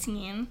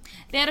 2015.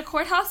 They had a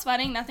courthouse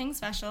wedding, nothing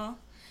special.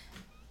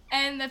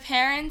 And the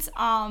parents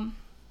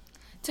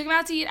took them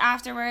out to eat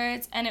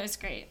afterwards, and it was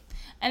great.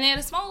 And they had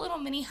a small little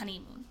mini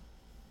honeymoon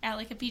at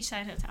like a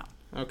beachside hotel.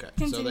 Okay.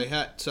 Continue.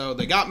 So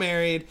they got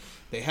married,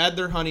 they had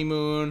their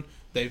honeymoon,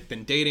 they've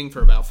been dating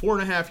for about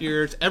 4.5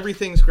 years,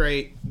 everything's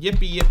great.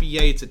 Yippee yippee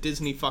yay, it's a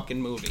Disney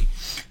fucking movie.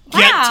 Wow.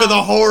 Get to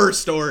the horror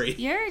story.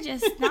 You're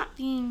just not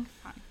being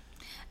fun.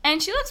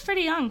 And she looks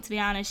pretty young, to be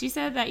honest. She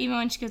said that even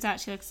when she goes out,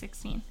 she looks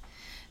 16.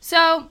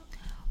 So,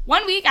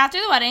 1 week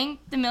after the wedding,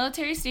 the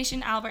military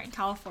stationed Albert in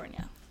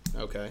California.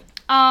 Okay.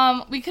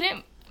 We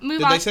couldn't move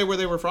Did on. they say where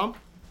they were from?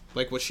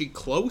 Like, was she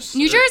close?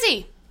 New or-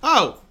 Jersey.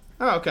 Oh,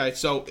 okay.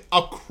 So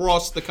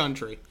across the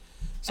country.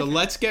 So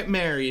let's get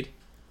married.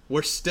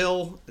 She's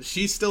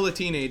still a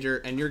teenager,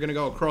 and you're gonna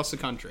go across the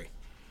country.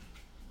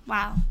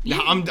 Wow. Yeah,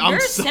 You're I'm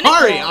cynical.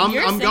 sorry. You're I'm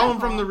going cynical.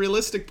 from the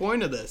realistic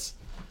point of this.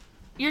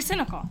 You're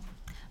cynical.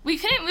 We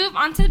couldn't move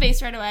onto the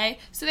base right away,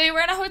 so they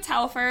were in a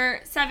hotel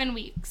for 7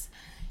 weeks.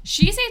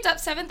 She saved up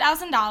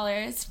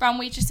 $7,000 from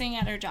waitressing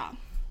at her job.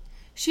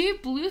 She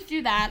blew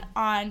through that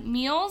on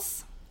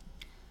meals,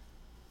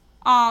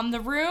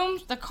 the room,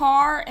 the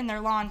car, and their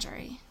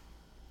laundry.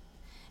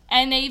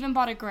 And they even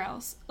bought a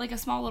grill, like a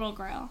small little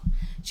grill.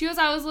 She goes,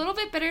 I was a little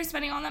bit bitter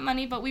spending all that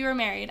money, but we were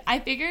married. I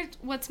figured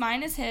what's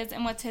mine is his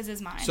and what's his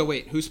is mine. So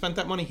wait, who spent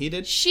that money? He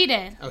did? She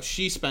did. Oh,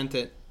 she spent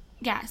it.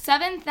 Yeah,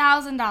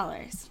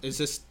 $7,000.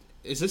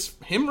 Is this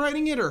him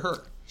writing it or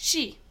her?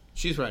 She.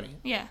 She's writing it.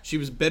 Yeah. She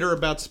was bitter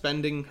about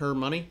spending her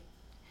money?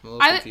 I'm a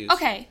little confused.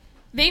 Okay,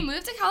 they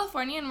moved to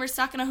California and were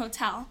stuck in a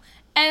hotel.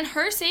 And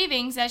her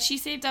savings that she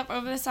saved up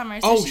over the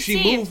summer. So she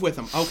saved, moved with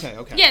him. Okay.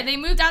 Yeah, they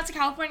moved out to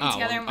California Oh,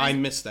 together. And I was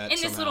missed that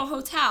in this somehow. little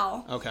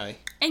hotel. Okay.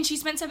 And she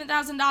spent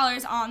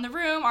 $7,000 on the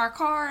room, our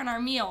car, and our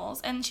meals.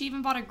 And she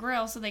even bought a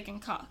grill so they can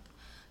cook.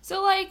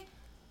 So, like,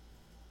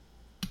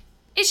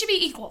 it should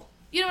be equal.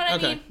 You know what I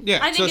Okay. mean? Yeah.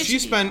 I think So it she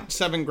should be spent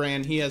equal.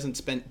 $7,000. He hasn't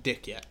spent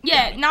dick yet.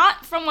 Yeah,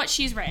 not from what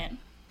she's written.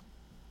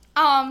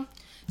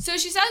 So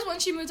she says when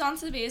she moved on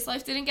to the base,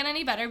 life didn't get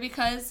any better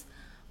because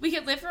we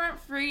could live rent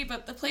free,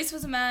 but the place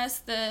was a mess,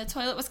 the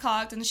toilet was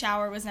clogged, and the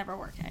shower was never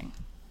working.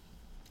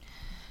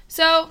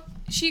 So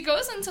she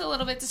goes into a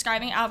little bit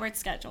describing Albert's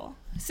schedule.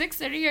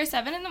 6:30 or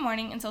 7 in the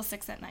morning until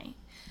 6 at night.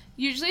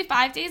 Usually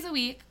 5 days a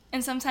week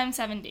and sometimes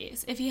 7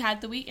 days if he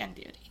had the weekend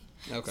duty.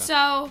 Okay.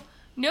 So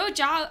no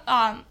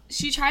job.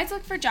 She tried to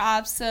look for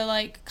jobs to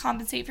like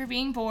compensate for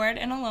being bored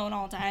and alone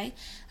all day,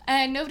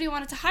 and nobody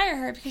wanted to hire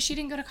her because she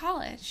didn't go to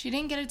college. She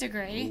didn't get a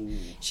degree. Ooh,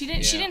 She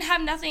didn't yeah.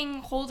 have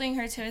nothing holding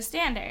her to a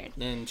standard.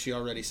 And she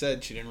already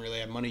said she didn't really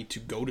have money to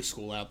go to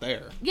school out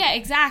there. Yeah,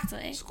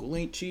 exactly. School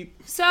ain't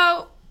cheap.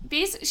 So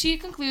she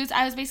concludes,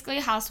 I was basically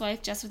a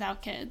housewife just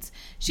without kids.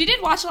 She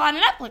did watch a lot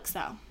of Netflix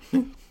though.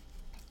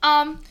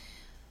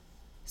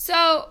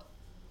 So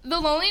the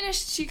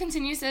loneliness, she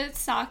continues to it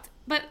sucked.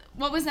 But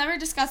what was never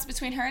discussed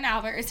between her and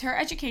Albert is her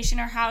education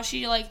or how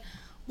she, like,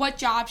 what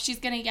job she's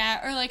going to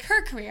get or, like,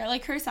 her career,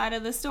 like, her side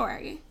of the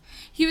story.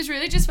 He was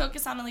really just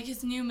focused on, like,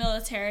 his new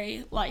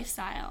military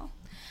lifestyle.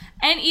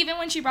 And even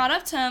when she brought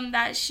up to him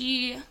that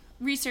she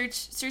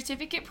researched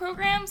certificate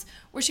programs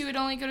where she would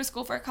only go to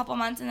school for a couple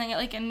months and then get,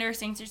 like, a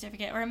nursing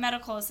certificate or a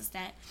medical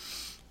assistant,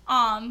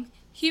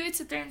 he would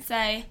sit there and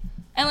say,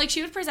 and, like,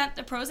 she would present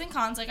the pros and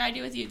cons like I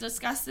do with you,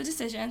 discuss the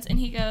decisions, and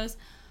he goes,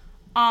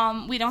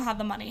 we don't have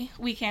the money.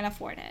 We can't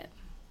afford it.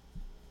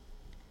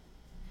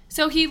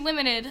 So he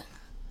limited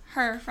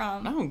her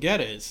from... I don't get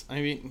it. I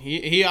mean,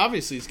 he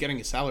obviously is getting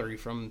a salary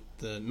from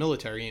the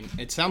military, and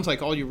it sounds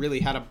like all you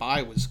really had to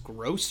buy was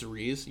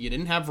groceries. You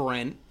didn't have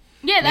rent.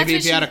 Yeah, that's Maybe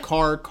what if you had a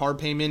car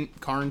payment,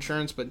 car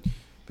insurance, but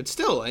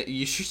still,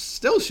 you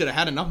still should have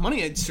had enough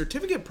money.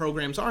 Certificate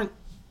programs aren't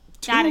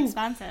too that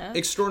expensive.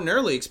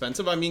 extraordinarily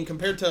expensive. I mean,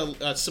 compared to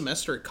a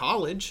semester at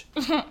college.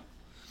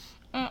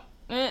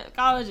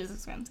 College is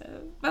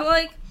expensive.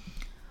 But,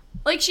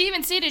 like she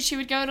even stated she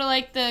would go to,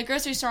 like, the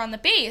grocery store on the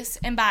base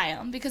and buy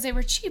them because they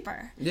were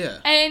cheaper. Yeah.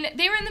 And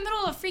they were in the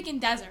middle of a freaking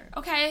desert,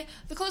 okay?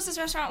 The closest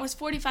restaurant was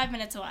 45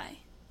 minutes away.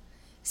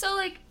 So,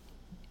 like,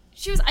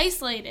 she was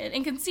isolated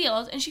and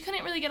concealed, and she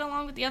couldn't really get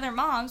along with the other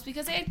moms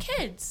because they had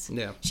kids.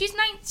 Yeah. She's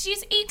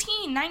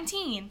 18,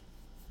 19.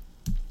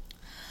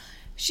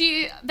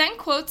 She then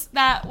quotes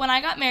that, when I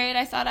got married,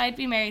 I thought I'd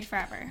be married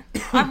forever.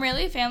 I'm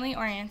really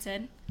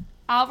family-oriented.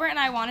 Albert and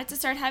I wanted to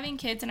start having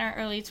kids in our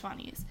early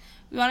 20s.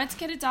 We wanted to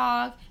get a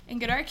dog and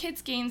get our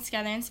kids' games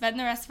together and spend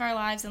the rest of our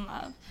lives in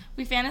love.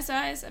 We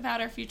fantasize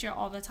about our future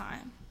all the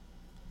time.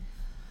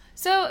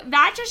 So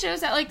that just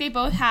shows that, like, they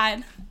both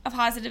had a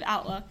positive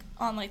outlook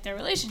on, like, their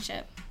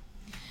relationship.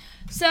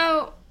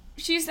 So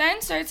she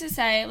then starts to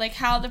say, like,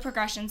 how the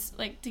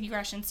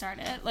digression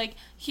started. Like,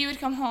 he would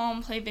come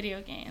home, play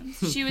video games.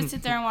 She would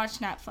sit there and watch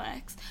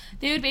Netflix.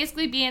 They would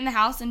basically be in the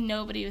house and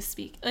nobody would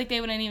speak. Like, they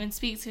wouldn't even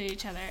speak to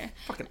each other.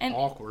 Fucking And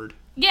awkward.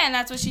 yeah, and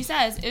that's what she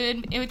says.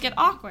 It would get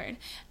awkward.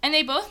 And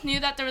they both knew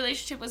that the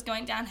relationship was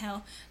going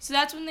downhill. So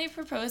that's when they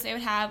proposed they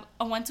would have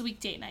a once-a-week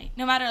date night.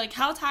 No matter, like,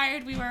 how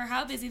tired we were,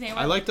 how busy they were.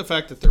 I like the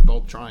fact that they're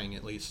both trying,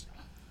 at least.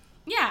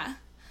 Yeah.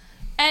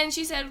 And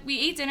she said, we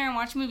ate dinner and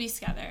watched movies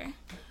together.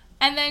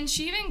 And then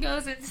she even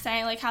goes into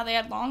saying, like, how they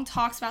had long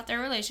talks about their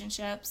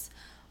relationships.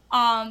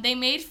 They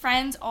made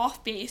friends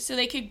off base so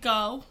they could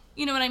go,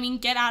 you know what I mean,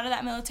 get out of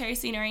that military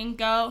scenery and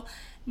go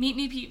meet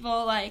new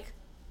people, like,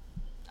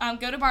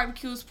 go to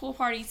barbecues, pool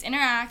parties,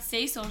 interact,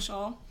 stay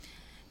social.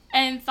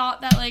 And thought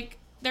that, like,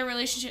 their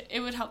relationship, it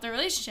would help their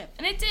relationship.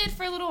 And it did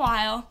for a little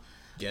while.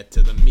 Get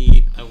to the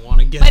meat. I want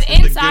to get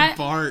to the good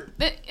part.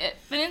 But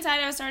inside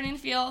I was starting to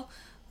feel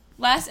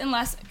less and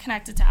less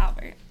connected to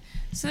Albert.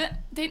 So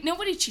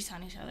nobody cheats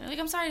on each other. Like,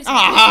 I'm sorry to say,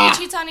 nobody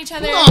cheats on each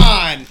other. Come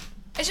on!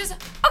 It's just,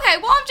 okay,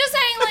 well, I'm just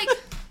saying, like,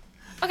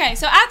 okay,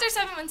 so after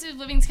 7 months of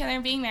living together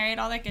and being married,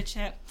 all that good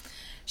shit,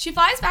 she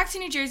flies back to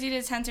New Jersey to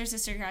attend her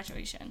sister's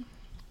graduation.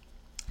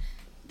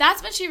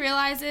 That's when she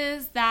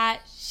realizes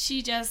that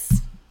she just,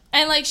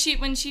 and, like,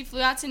 when she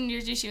flew out to New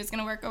Jersey, she was going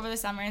to work over the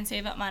summer and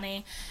save up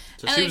money.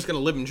 So and, she like, was going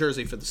to live in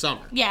Jersey for the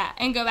summer. Yeah,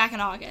 and go back in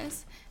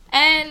August.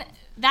 And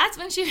that's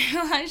when she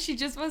realized she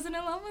just wasn't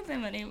in love with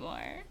him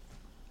anymore.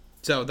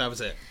 So that was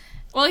it.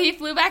 Well, he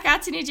flew back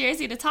out to New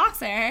Jersey to talk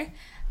to her,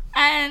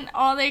 and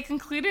all they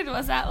concluded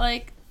was that,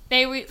 like,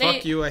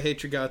 Fuck you, I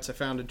hate your guts, I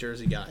found a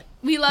Jersey guy.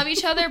 we love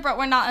each other, but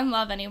we're not in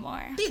love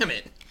anymore. Damn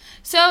it.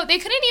 So they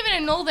couldn't even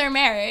annul their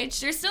marriage.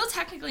 They're still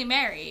technically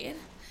married.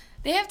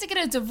 They have to get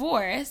a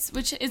divorce,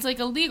 which is, like,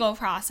 a legal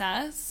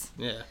process.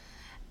 Yeah.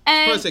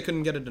 And Suppose they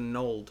couldn't get it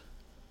annulled.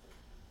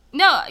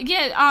 no,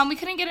 yeah, we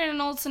couldn't get it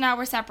annulled, so now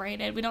we're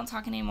separated. We don't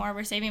talk anymore.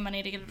 We're saving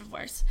money to get a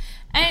divorce.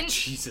 And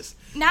Jesus.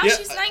 now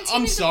she's 19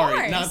 I'm and sorry,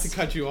 divorced. not to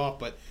cut you off,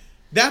 but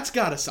that's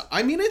gotta suck.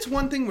 I mean, it's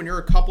one thing when you're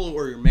a couple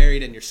or you're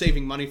married and you're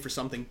saving money for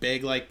something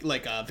big, like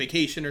a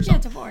vacation or Yeah,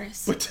 something.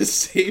 divorce. But to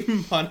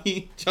save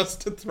money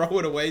just to throw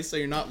it away so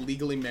you're not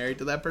legally married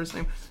to that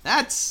person,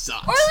 that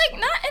sucks. Or,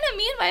 like, not in a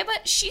mean way,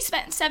 but she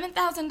spent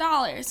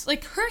 $7,000.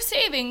 Like, her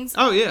savings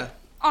Oh, yeah.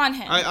 on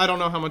him. I don't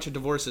know how much a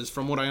divorce is.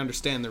 From what I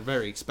understand, they're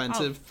very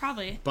expensive. Oh,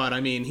 probably. But,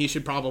 I mean, he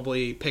should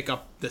probably pick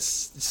up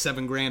this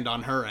 $7,000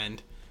 on her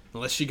end.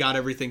 Unless she got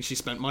everything she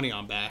spent money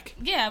on back.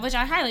 Yeah, which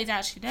I highly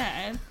doubt she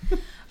did.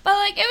 But,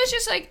 like, it was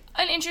just, like,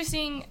 an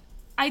interesting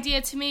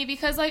idea to me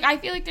because, like, I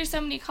feel like there's so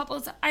many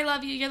couples. I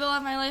love you. You're the love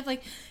of my life.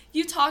 Like,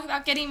 you talk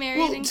about getting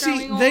married and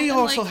growing old. They and,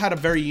 also like, had a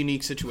very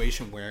unique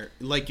situation where,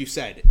 like you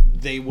said,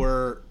 they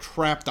were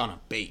trapped on a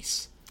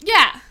base.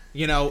 yeah.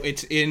 You know,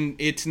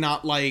 it's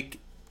not like,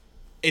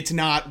 it's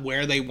not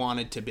where they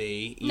wanted to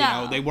be. You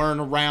No. know, they weren't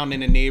around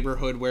in a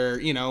neighborhood where,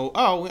 you know,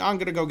 oh, I'm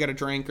going to go get a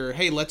drink or,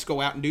 hey, let's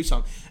go out and do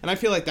something. And I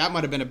feel like that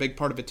might have been a big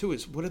part of it, too,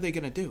 is what are they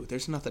going to do?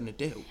 There's nothing to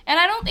do. And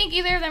I don't think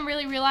either of them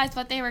really realized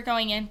what they were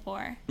going in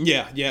for.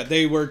 Yeah,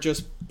 they were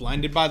just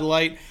blinded by the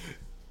light.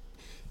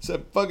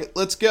 Said, fuck it,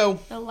 let's go.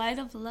 The light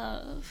of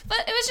love. But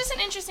it was just an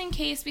interesting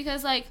case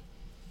because, like...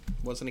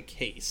 Wasn't a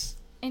case.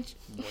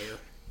 Lawyer.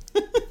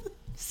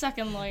 Stuck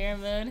in lawyer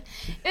mode.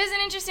 It was an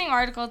interesting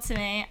article to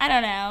me. I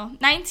don't know.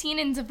 19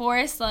 and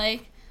divorced,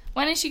 like...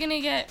 When is she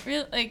gonna get...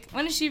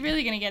 when is she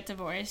really gonna get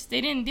divorced?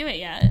 They didn't do it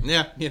yet.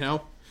 Yeah, you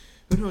know.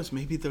 Who knows,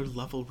 maybe their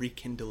love will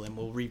rekindle and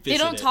we'll revisit it. They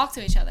don't talk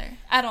to each other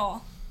at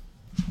all.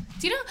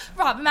 Do you know...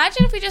 Rob,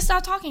 imagine if we just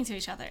stopped talking to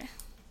each other.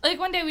 Like,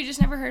 one day we just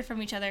never heard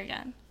from each other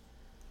again.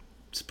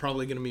 It's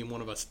probably going to mean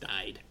one of us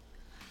died.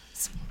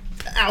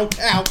 Ow,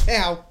 ow,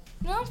 ow.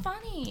 No,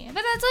 funny.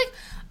 But that's like,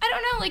 I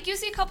don't know, like you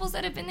see couples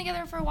that have been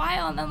together for a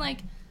while and then like,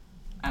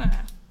 I don't know.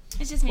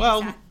 It just makes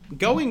Well, sad.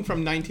 going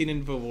from 19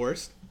 and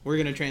divorced, we're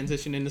going to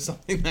transition into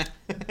something that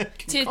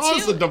can To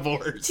cause a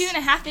divorce.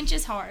 2.5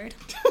 inches hard.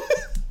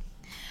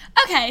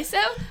 Okay, so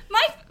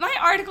my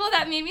article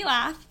that made me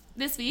laugh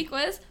this week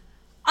was,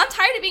 I'm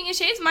tired of being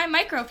ashamed of my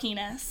micro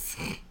penis.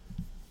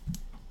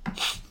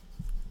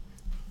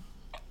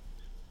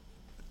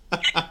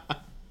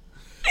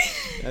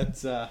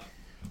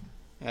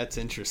 That's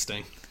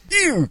interesting.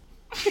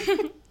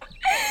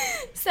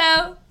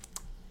 So,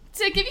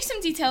 to give you some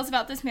details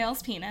about this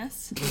male's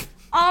penis,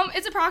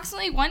 it's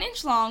approximately 1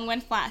 inch long when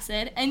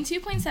flaccid and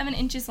 2.7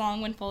 inches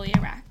long when fully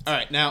erect. All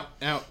right, now,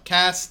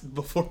 Cass,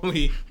 before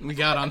we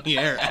got on the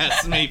air,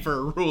 asked me for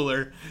a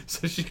ruler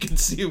so she could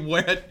see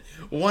what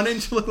 1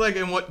 inch looked like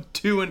and what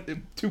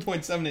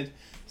 2.7 inch.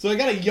 So I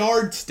got a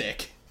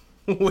yardstick,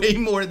 way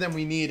more than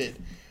we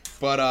needed.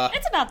 But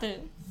It's about the...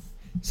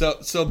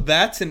 so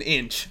that's an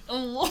inch,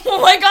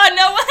 Oh my god,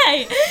 no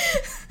way!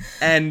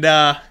 and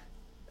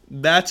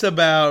that's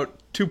about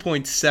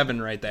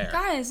 2.7 right there.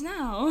 Guys,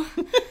 no.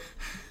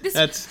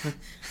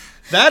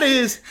 That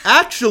is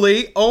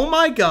actually, oh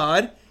my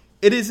god,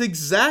 it is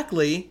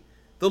exactly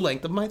the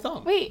length of my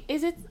thumb. Wait,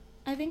 is it...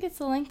 I think it's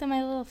the length of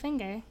my little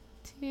finger.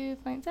 2.7?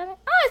 Oh, it's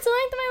the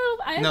length of my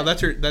little... No,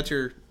 that's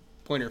your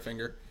pointer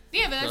finger.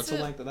 Yeah, but So that's that's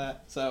the length of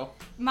that. So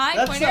my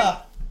that's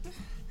pointer.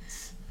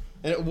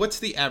 And what's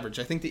the average?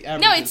 I think the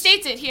average. No, it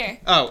states it here.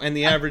 Oh, and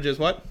the average is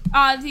what?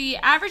 The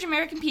average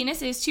American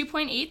penis is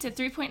 2.8 to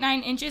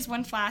 3.9 inches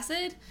when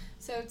flaccid.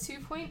 So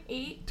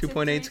 2.8.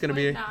 2.8 is going to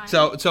be.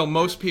 3.9. So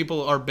most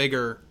people are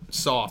bigger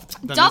soft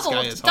than this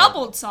guy is hard.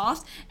 Doubled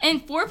soft,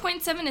 and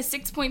 4.7 to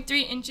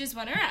 6.3 inches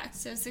when erect.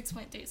 So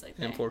 6.3 is like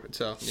And that. 4.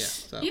 So yeah.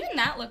 So. Even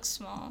that looks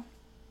small.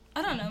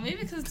 I don't know. Maybe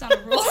because it's on a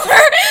roller.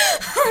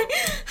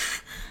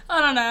 I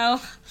don't know.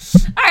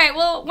 All right.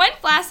 Well, when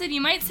flaccid, you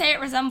might say it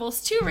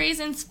resembles two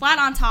raisins flat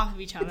on top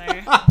of each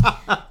other.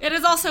 It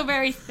is also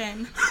very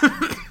thin.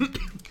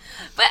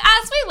 But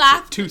as we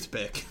laugh,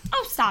 Toothpick.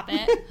 oh, stop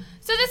it.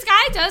 So this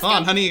guy does Hold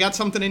on, go honey, you got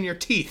something in your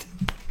teeth.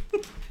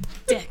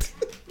 dick.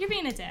 You're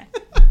being a dick.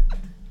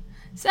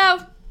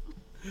 So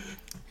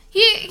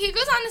he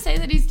goes on to say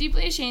that he's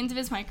deeply ashamed of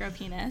his micro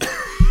penis.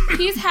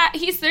 He's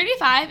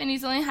 35 and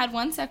he's only had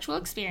one sexual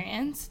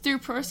experience through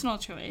personal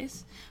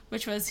choice,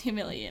 which was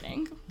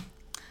humiliating.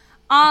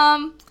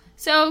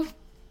 So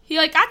he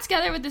got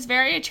together with this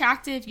very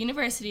attractive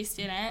university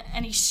student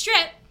and he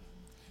stripped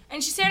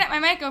and she stared at my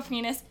micro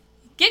penis,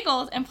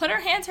 giggled, and put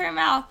her hand to her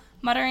mouth,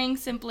 muttering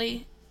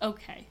simply,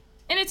 "Okay,"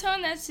 in a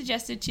tone that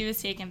suggested she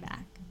was taken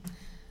back.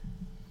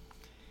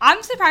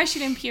 I'm surprised she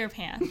didn't pee her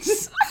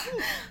pants.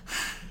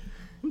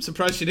 I'm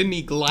surprised she didn't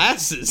need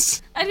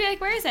glasses. I'd be like,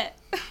 where is it?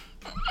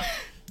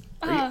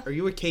 Are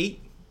you a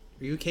Kate?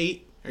 Are you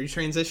Kate? Are you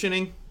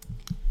transitioning?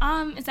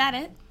 Is that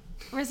it?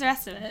 Where's the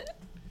rest of it?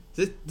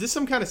 Is this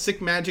some kind of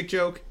sick magic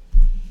joke?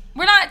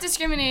 We're not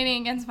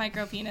discriminating against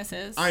micro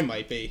penises. I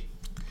might be.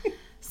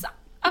 So,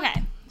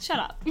 okay, shut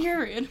up. You're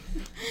rude. And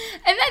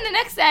then the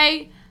next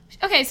day,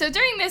 okay, so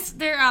during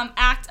their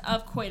act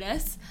of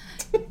coitus,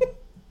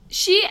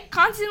 she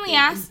constantly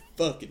asks,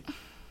 Fucking.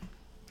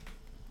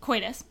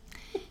 coitus,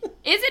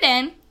 is it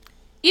in?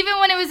 Even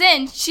when it was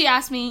in, she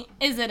asked me,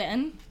 is it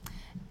in?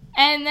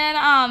 And then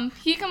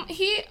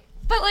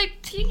but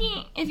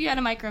taking, if you had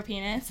a micro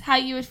penis, how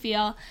you would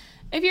feel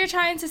if you're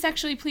trying to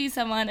sexually please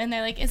someone and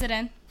they're like, is it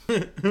in?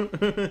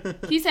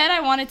 He said,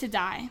 I wanted to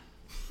die.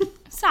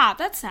 Stop,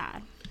 that's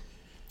sad.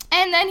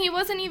 And then he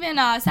wasn't even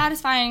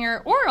satisfying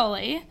her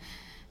orally,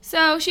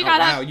 so she got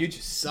wow, up. you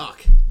just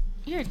suck.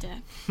 You're a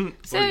dick.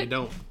 Or you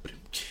don't.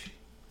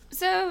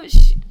 So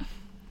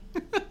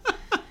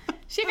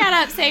she got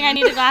up saying, I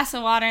need a glass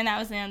of water, and that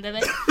was the end of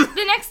it.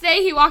 The next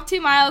day, he walked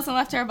 2 miles and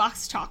left her a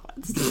box of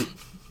chocolates.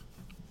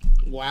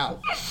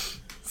 Wow.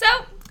 So,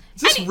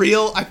 Is this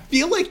real? I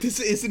feel like this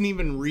isn't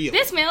even real.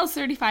 this male is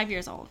 35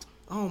 years old.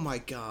 Oh my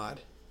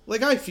god.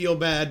 I feel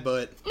bad,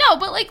 but... No,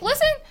 but,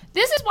 listen,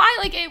 this is why,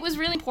 it was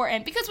really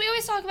important. Because we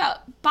always talk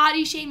about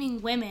body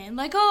shaming women.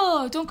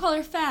 Oh, don't call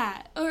her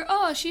fat. Or,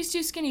 oh, she's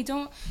too skinny.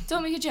 Don't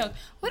make a joke.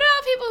 What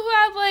about people who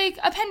have,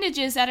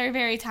 appendages that are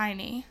very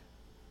tiny?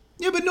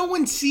 Yeah, but no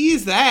one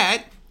sees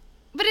that.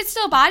 But it's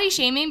still body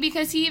shaming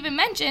because he even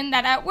mentioned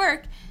that at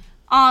work,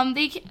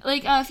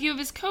 a few of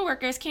his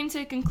coworkers came to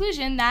the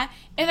conclusion that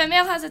if a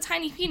male has a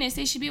tiny penis,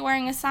 they should be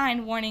wearing a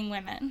sign warning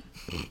women.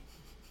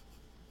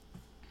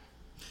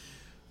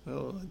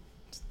 Well,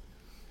 it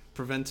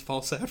prevents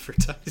false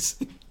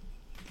advertising.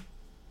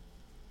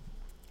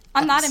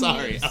 I'm not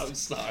sorry. amused. I'm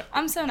sorry.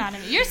 I'm so not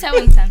amused. You're so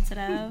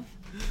insensitive.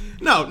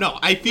 No,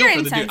 I feel You're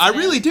for the dude. I insensitive.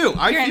 really do.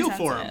 I You're feel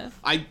for him.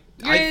 insensitive.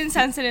 You're I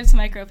insensitive to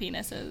micro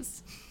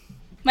penises.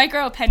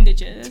 Micro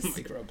appendages.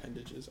 micro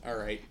appendages. All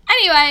right.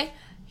 Anyway,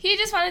 he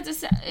just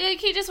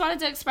wanted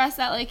to express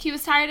that he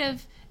was tired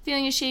of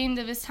feeling ashamed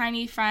of his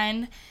tiny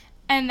friend,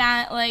 and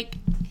that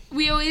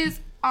we always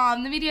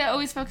the media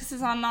always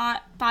focuses on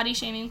not body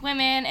shaming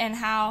women and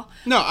how.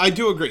 No, I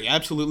do agree.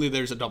 Absolutely,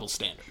 there's a double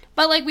standard.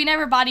 But we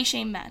never body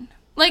shame men.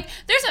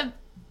 There's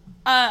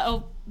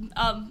a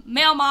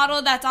male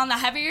model that's on the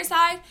heavier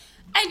side,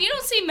 and you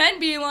don't see men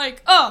being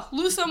oh,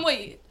 lose some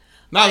weight.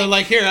 No, they're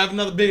like, here, have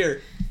another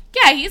beer.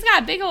 Yeah, he's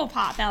got a big old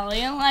pot belly,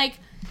 and I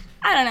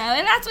don't know,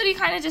 and that's what he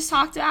kind of just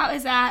talked about,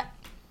 is that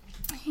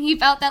he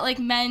felt that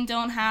men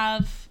don't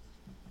have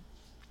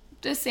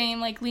the same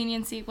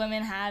leniency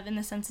women have in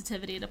the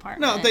sensitivity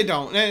department. No, they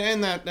don't,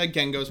 and that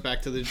again goes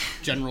back to the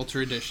general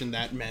tradition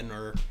that men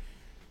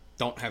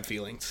don't have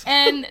feelings.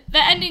 And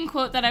the ending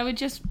quote that I would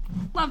just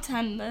love to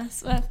end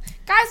this with: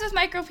 guys with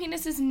micro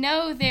penises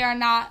know they are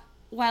not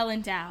well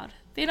endowed.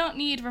 They don't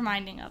need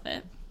reminding of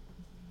it.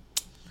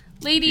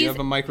 If Ladies, you have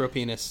a micro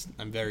penis,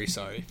 I'm very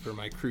sorry for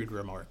my crude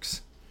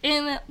remarks.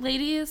 and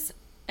ladies,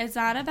 it's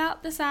not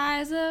about the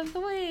size of the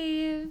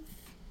wave.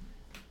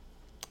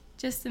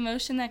 Just the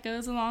motion that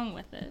goes along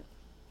with it.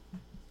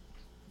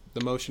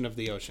 The motion of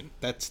the ocean.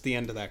 That's the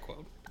end of that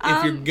quote.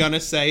 If you're gonna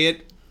say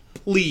it,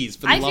 please,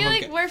 for the I love feel of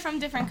like God. we're from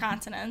different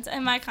continents,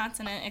 and my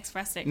continent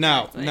expressed it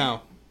No. correctly.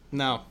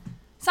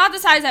 It's not the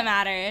size that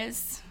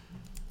matters.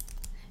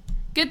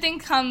 Good thing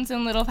comes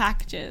in little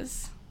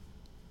packages.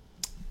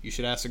 You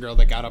should ask the girl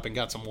that got up and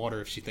got some water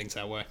if she thinks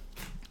that way.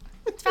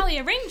 It's probably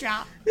a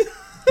raindrop.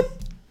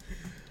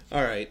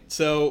 All right,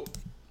 so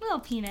Little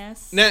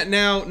penis.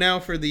 now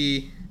for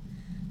the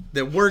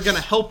we're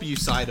gonna help you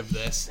side of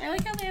this. I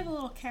like how they have a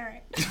little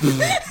carrot.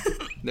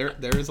 There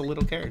is a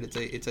little carrot.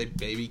 It's a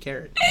baby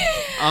carrot.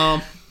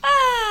 13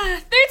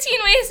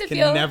 ways to Can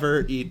feel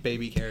never eat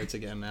baby carrots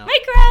again now.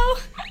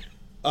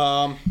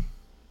 micro.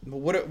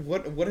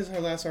 What is our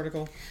last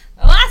article?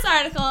 The last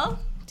article.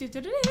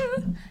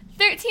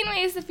 13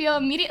 ways to feel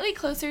immediately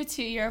closer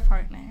to your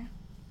partner.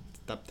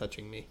 Stop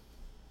touching me.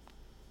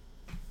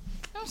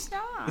 Oh,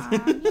 stop.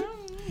 You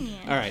don't mean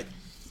it. All right.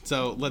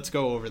 So let's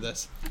go over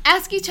this.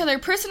 Ask each other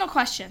personal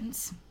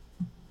questions.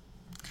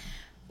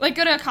 Like,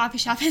 go to a coffee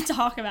shop and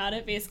talk about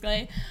it,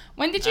 basically.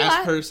 When did you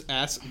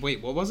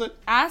Wait, what was it?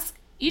 ask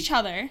each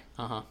other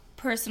Uh-huh.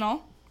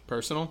 personal.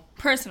 Personal?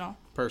 Personal.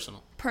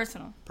 Personal.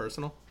 Personal.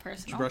 Personal? Did you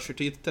Personal. brush your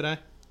teeth today?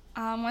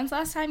 When's the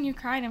last time you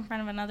cried in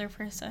front of another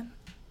person?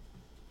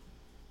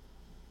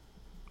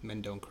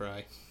 Men don't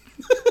cry.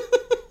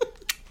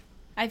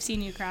 I've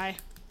seen you cry.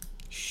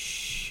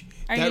 Shh.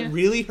 Are That you-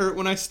 really hurt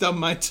when I stubbed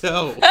my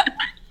toe.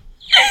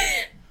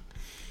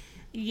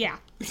 Yeah,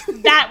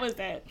 that was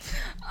it.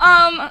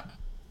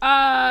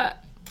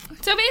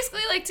 So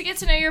basically, like, to get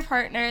to know your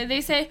partner,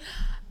 they say,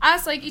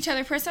 ask, like, each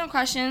other personal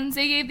questions.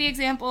 They gave the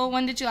example,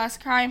 when did you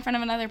last cry in front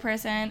of another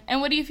person?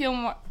 And what do you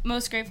feel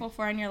most grateful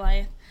for in your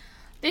life?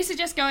 They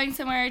suggest going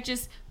somewhere,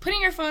 just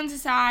putting your phones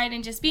aside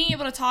and just being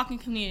able to talk and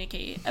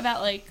communicate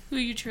about, like, who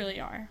you truly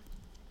are.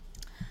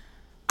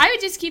 I would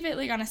just keep it,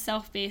 like, on a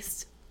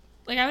self-based,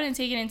 like, I wouldn't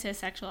take it into a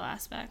sexual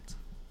aspect,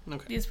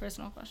 Okay. these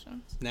personal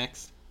questions.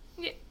 Next.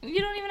 You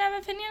don't even have an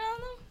opinion on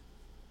them?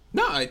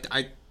 No,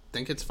 I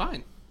think it's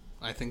fine.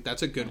 I think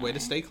that's a good way to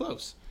stay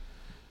close.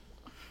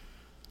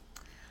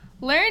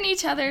 Learn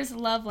each other's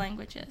love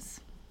languages.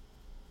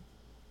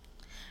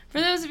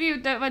 For those of you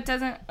that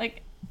doesn't,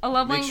 like, a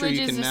love Make language sure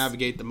you is can just...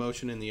 navigate the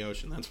motion in the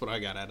ocean. That's what I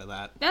got out of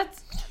that.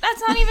 That's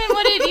not even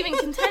what it even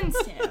contends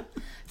to.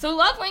 So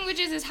love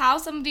languages is how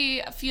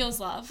somebody feels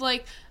love.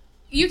 Like,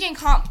 you can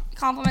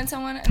compliment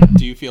someone and...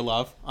 Do you feel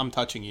love? I'm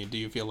touching you. Do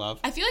you feel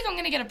love? I feel like I'm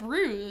going to get a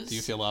bruise. Do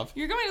you feel love?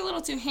 You're going a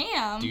little too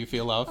ham. Do you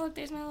feel Oh, love? look,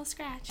 there's my little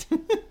scratch.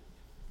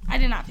 I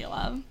did not feel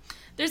love.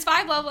 There's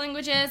 5 love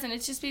languages, and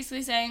it's just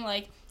basically saying,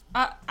 like,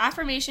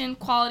 affirmation,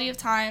 quality of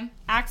time,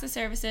 acts of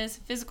services,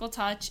 physical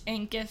touch,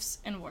 and gifts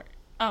and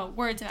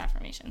words of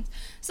affirmations.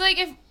 So, like,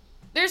 if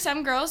there's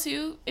some girls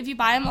who, if you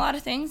buy them a lot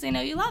of things, they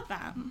know you love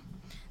them.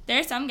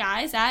 There's some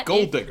guys that...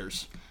 Gold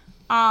diggers.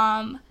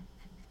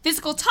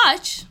 Physical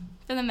touch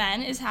for the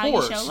men is how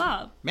Horse. you show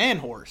love. Man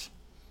horse.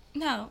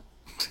 No.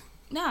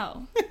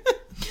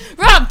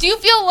 Rob, do you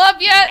feel love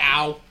yet?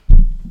 Ow.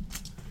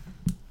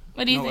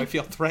 What do you No, I think?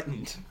 feel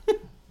threatened.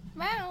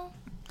 Wow.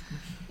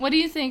 What do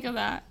you think of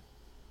that?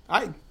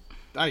 I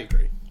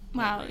agree.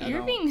 Wow, I you're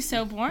don't- being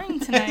so boring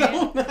tonight.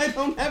 I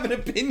don't have an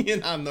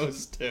opinion on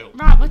those two.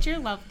 Rob, what's your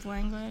love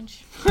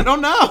language? I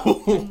don't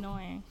know.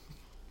 Annoying.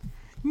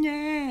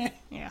 Yeah.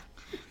 Yeah.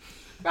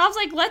 Rob's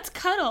like, let's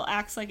cuddle,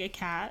 acts like a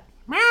cat.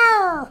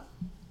 Meow.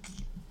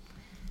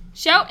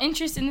 Show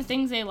interest in the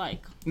things they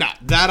like. Nah,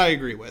 that I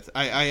agree with.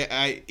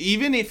 I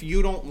even if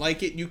you don't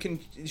like it, you can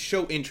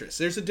show interest.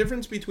 There's a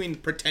difference between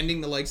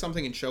pretending to like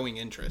something and showing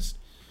interest.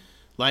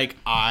 Like,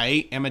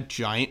 I am a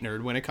giant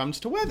nerd when it comes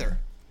to weather.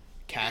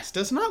 Cass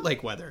does not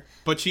like weather,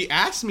 but she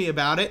asked me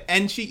about it,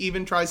 and she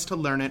even tries to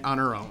learn it on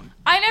her own.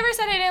 I never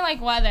said I didn't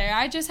like weather.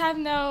 I just have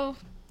no...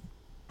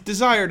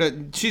 Desire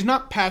to... She's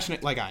not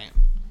passionate like I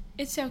am.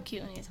 It's so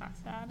cute when he talks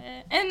about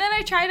it. And then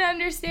I try to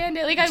understand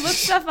it. Like, I look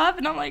stuff up,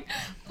 and I'm like,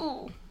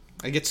 ooh.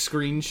 I get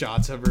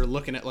screenshots of her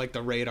looking at, like,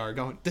 the radar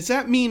going, does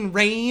that mean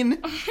rain?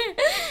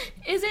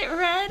 Is it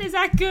red? Is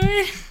that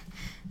good?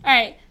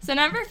 Alright, so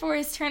number 4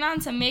 is turn on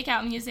some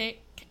make-out music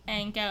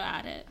and go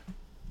at it.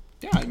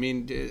 Yeah, I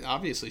mean,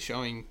 obviously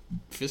showing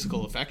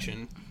physical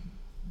affection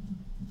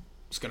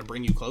is going to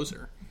bring you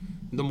closer.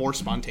 The more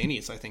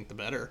spontaneous, I think, the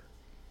better.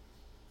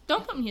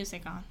 Don't put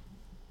music on.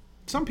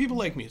 Some people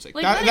like music.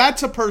 Like,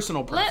 that's a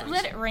personal preference.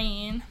 Let it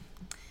rain.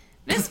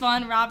 This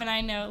one, Rob and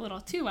I know a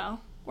little too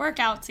well. Work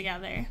out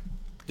together.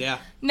 Yeah.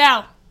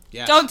 No.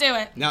 Yes. Don't do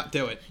it. Not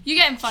do it. You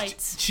get in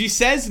fights. She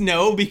says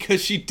no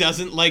because she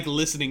doesn't like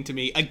listening to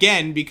me.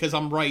 Again, because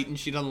I'm right and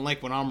she doesn't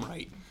like when I'm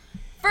right.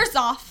 First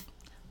off,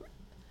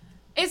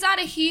 it's not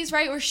a he's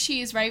right or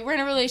she's right. We're in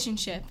a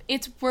relationship.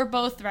 It's we're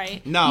both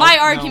right. No, My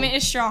no. argument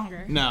is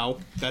stronger. No,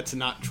 that's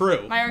not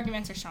true. My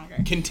arguments are stronger.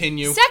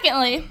 Continue.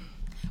 Secondly,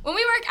 when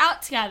we work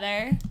out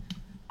together,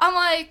 I'm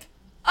like,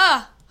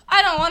 I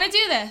don't want to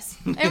do this.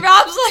 And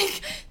Rob's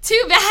like,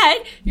 too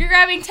bad. You're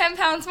grabbing 10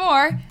 pounds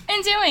more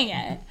and doing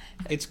it.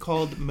 It's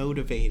called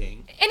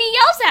motivating. And he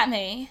yells at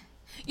me.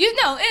 You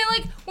know, and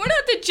like, we're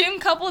not the gym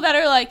couple that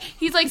are like,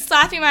 he's like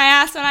slapping my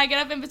ass when I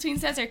get up in between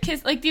sets or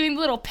kiss, like doing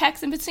little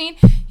pecks in between.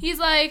 He's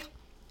like,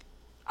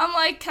 I'm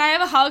like, can I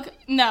have a hug?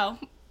 No.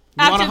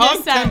 You want a this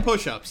hug? set. 10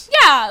 push-ups.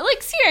 Yeah,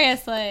 like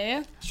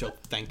seriously. She'll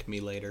thank me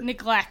later.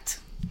 Neglect.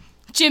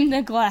 Gym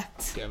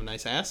neglect. Do you have a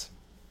nice ass?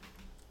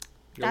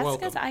 You're That's welcome.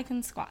 because I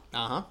can squat.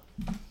 Uh-huh.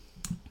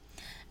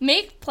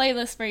 Make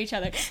playlists for each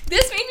other.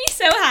 This made me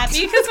so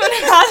happy because when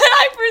Rob and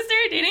I first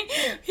started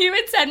dating, he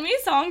would send me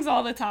songs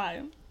all the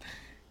time.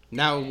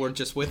 Now we're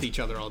just with each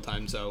other all the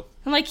time, so...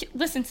 I'm like,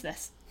 listen to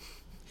this.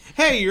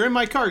 Hey, you're in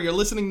my car. You're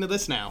listening to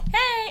this now.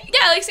 Hey,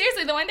 yeah, like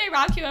seriously, the one day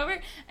Rob came over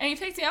and he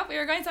picked me up. We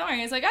were going somewhere.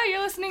 He's like, "Oh,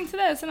 you're listening to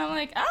this," and I'm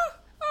like,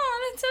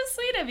 "Oh, that's so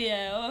sweet of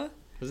you."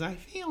 Because I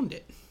found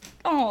it.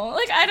 Oh,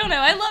 like I don't know,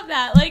 I love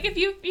that. Like if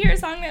you hear a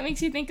song that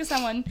makes you think of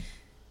someone,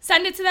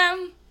 send it to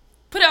them,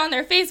 put it on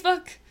their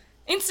Facebook,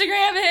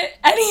 Instagram it,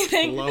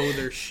 anything. Blow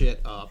their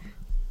shit up.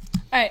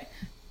 All right,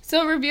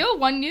 so reveal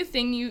one new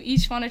thing you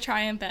each want to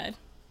try in bed.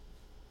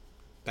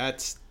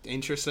 That's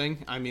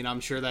interesting. I mean, I'm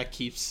sure that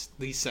keeps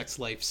the sex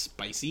life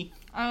spicy.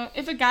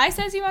 If a guy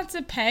says he wants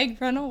to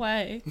peg, run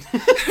away.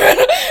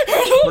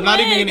 We're not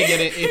even going to get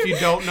it. If you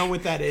don't know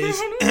what that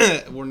is,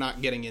 we're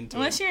not getting into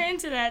Unless it. you're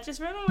into that, just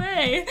run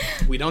away.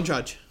 We don't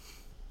judge.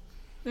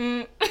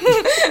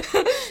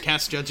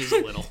 Cass judges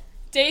a little.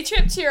 Day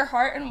trip to your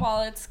heart and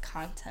wallet's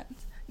content.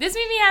 This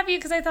made me happy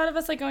because I thought of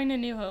us like going to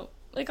New Hope.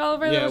 Like all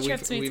of our little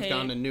trips we've take.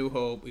 gone to New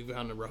Hope. We've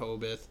gone to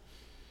Rehoboth.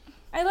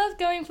 I love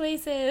going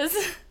places.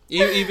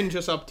 Even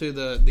just up to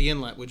the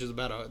inlet, which is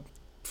about a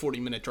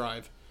 40-minute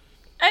drive.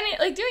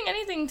 Like doing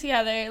anything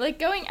together, like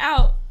going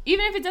out,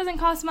 even if it doesn't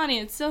cost money,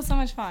 it's still so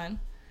much fun.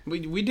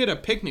 We did a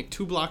picnic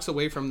 2 blocks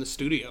away from the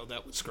studio.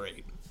 That was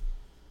great.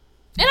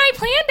 And I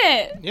planned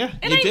it. Yeah,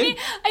 and you I did. Need,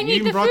 I You need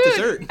even the brought food.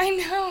 dessert. I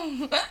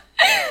know.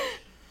 I'm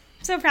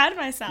so proud of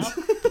myself.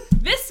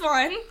 This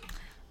one,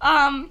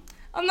 I'm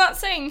not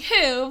saying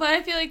who, but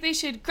I feel like they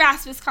should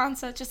grasp this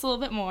concept just a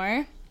little bit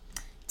more.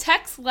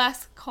 Text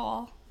less,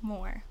 call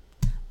more.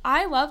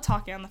 I love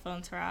talking on the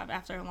phone to Rob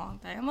after a long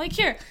day. I'm like,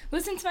 here,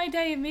 listen to my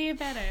day and make it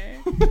better.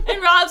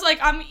 And Rob's like,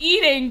 I'm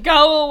eating,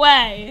 go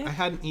away. I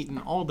hadn't eaten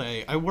all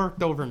day. I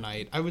worked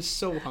overnight. I was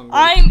so hungry.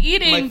 I'm My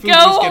eating, food was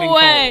go getting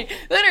away.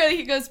 cold. Literally,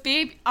 he goes,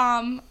 babe,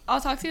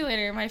 I'll talk to you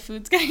later. My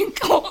food's getting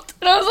cold.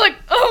 And I was like,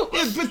 oh.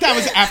 Yeah, but that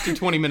was after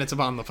 20 minutes of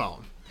on the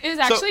phone. It was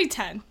actually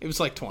 10. It was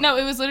like 20. No,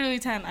 it was literally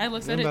 10. I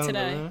looked at it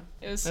today.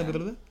 It was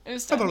 10. It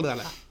was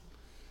 10.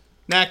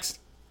 Next.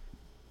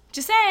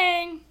 Just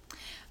saying.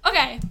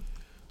 Okay.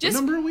 What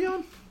number are we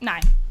on?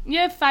 9. You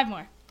have 5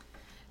 more.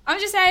 I'm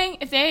just saying,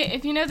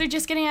 if you know they're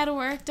just getting out of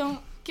work, don't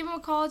give them a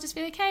call. Just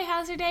be like, hey,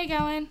 how's your day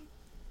going?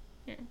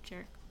 You're a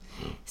jerk.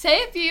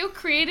 Say a few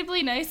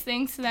creatively nice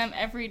things to them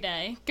every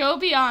day. Go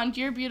beyond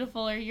you're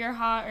beautiful or you're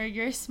hot or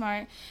you're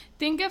smart.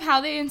 Think of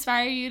how they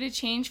inspire you to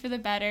change for the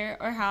better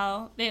or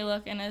how they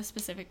look in a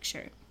specific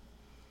shirt.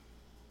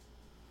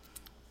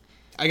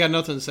 I got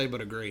nothing to say but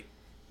agree.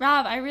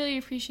 Rob, I really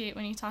appreciate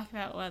when you talk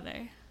about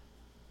weather.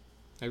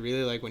 I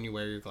really like when you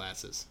wear your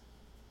glasses.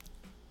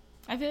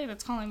 I feel like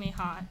that's calling me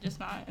hot,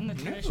 just not in the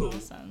traditional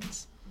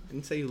sense. I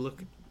didn't say you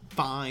look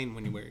fine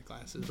when you wear your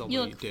glasses, although You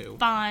you look do.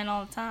 fine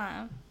all the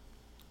time.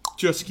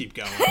 Just keep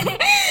going.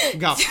 We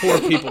got 4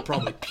 people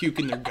probably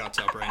puking their guts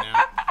up right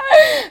now.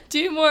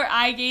 Do more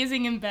eye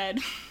gazing in bed.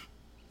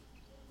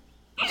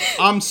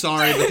 I'm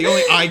sorry, but the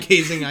only eye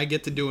gazing I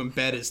get to do in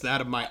bed is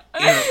that of my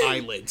inner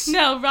eyelids.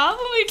 No, Rob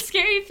will make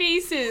scary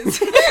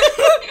faces. No.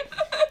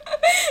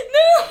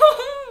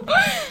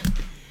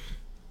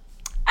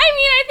 I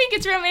mean, I think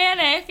it's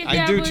romantic. If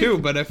I do too,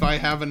 but if I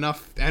have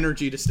enough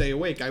energy to stay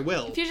awake, I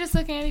will. If you're just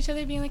looking at each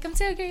other being like, I'm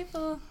so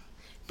grateful.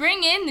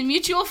 Bring in the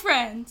mutual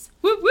friends.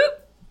 Whoop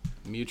whoop.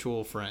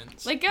 Mutual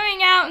friends. Like going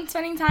out and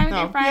spending time with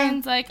Oh, your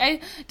friends. Yeah. Like, I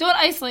don't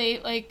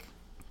isolate, like,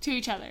 to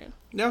each other.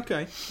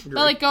 Okay. But,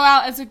 like, go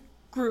out as a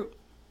group.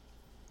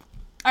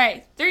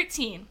 Alright,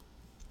 13.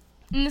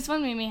 And this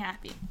one made me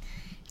happy.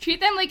 Treat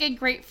them like a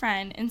great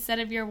friend instead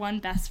of your one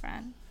best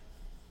friend.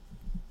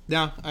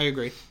 Yeah, I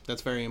agree.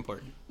 That's very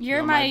important.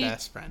 You're my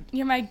best friend.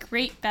 You're my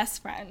great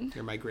best friend.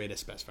 You're my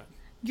greatest best friend.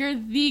 You're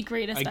the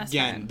greatest best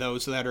friend. Again,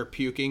 those that are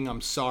puking,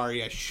 I'm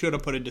sorry. I should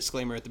have put a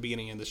disclaimer at the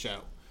beginning of the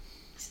show.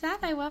 Stop,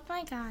 I love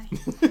my guy.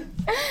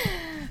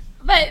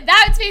 But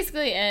that's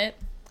basically it.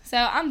 So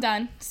I'm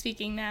done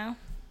speaking now.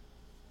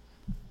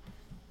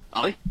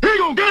 Ollie? Here you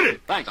go, get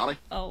it! Thanks, Ollie.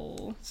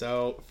 Oh.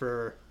 So,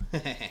 for...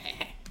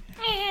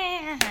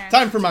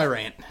 Time for my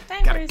rant.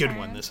 Got a good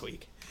one this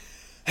week.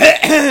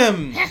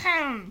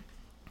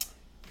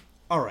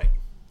 Alright.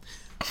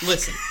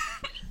 Listen.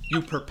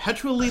 You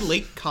perpetually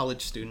late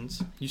college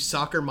students, you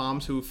soccer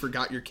moms who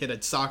forgot your kid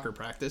at soccer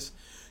practice,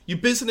 you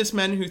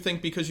businessmen who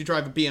think because you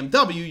drive a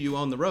BMW you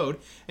own the road,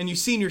 and you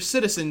senior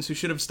citizens who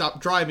should have stopped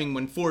driving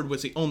when Ford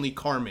was the only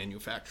car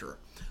manufacturer.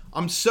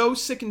 I'm so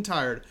sick and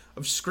tired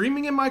of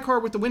screaming in my car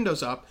with the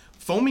windows up,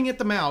 foaming at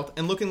the mouth,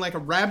 and looking like a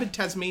rabid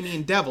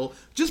Tasmanian devil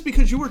just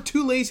because you were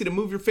too lazy to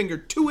move your finger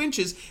 2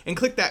 inches and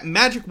click that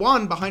magic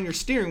wand behind your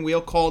steering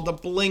wheel called the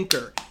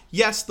blinker.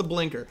 Yes, the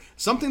blinker.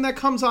 Something that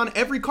comes on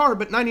every car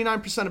but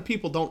 99% of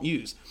people don't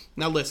use.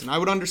 Now listen, I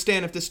would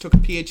understand if this took a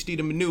PhD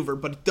to maneuver,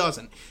 but it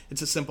doesn't.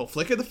 It's a simple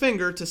flick of the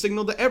finger to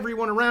signal to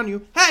everyone around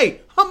you, hey,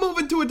 I'm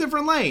moving to a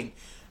different lane.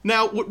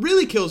 Now, what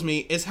really kills me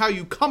is how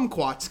you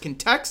kumquats can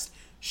text,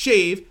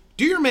 shave,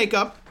 do your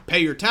makeup, pay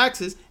your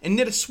taxes, and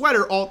knit a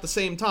sweater all at the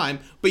same time,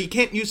 but you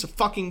can't use a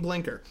fucking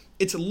blinker.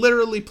 It's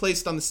literally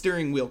placed on the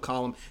steering wheel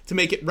column to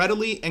make it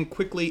readily and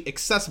quickly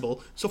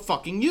accessible, so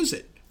fucking use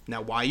it.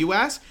 Now, why, you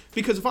ask?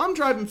 Because if I'm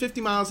driving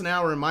 50 miles an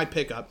hour in my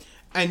pickup,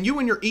 and you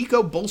and your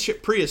eco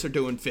bullshit Prius are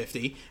doing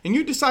 50, and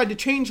you decide to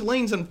change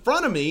lanes in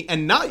front of me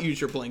and not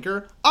use your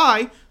blinker,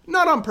 I,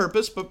 not on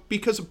purpose, but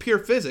because of pure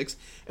physics,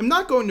 am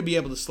not going to be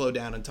able to slow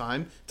down in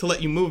time to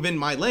let you move in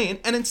my lane,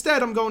 and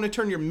instead I'm going to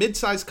turn your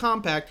mid-sized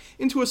compact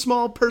into a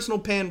small personal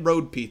pan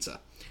road pizza.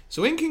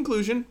 So in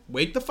conclusion,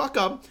 wake the fuck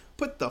up,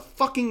 put the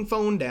fucking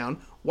phone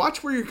down,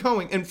 watch where you're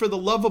going, and for the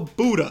love of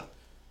Buddha,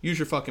 use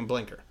your fucking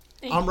blinker.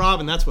 I'm Rob,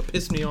 and that's what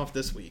pissed me off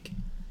this week.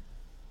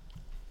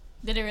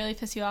 Did it really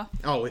piss you off?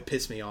 Oh, it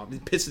pissed me off.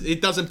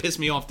 It doesn't piss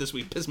me off this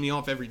week. It pisses me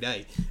off every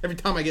day. Every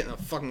time I get in a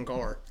fucking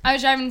car. I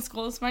was driving to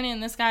school this morning,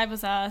 and this guy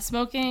was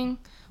smoking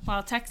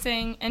while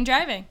texting and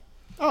driving.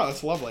 Oh,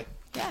 that's lovely.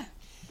 Yeah.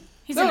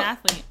 He's an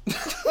athlete.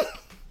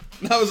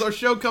 Now, as our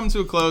show comes to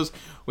a close,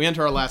 we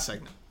enter our last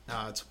segment.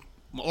 It's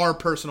our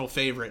personal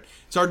favorite.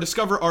 It's our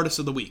Discover Artist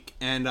of the Week.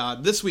 And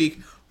this week,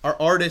 our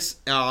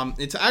artist,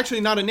 it's actually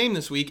not a name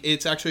this week.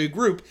 It's actually a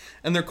group,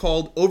 and they're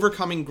called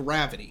Overcoming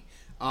Gravity.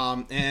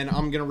 And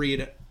I'm going to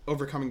read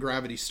Overcoming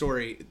Gravity's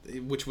story,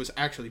 which was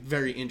actually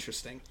very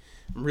interesting.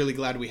 I'm really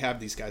glad we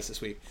have these guys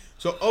this week.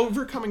 So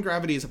Overcoming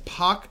Gravity is a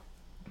pop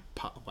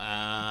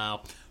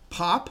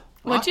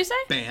What'd you say?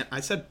 Band. I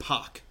said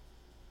POC.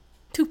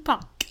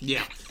 Tupac.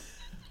 Yeah.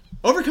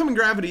 Overcoming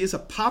Gravity is a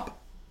pop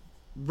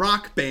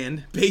rock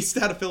band based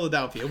out of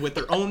Philadelphia with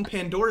their own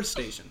Pandora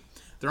station.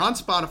 They're on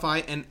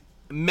Spotify and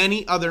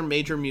many other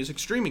major music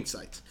streaming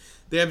sites.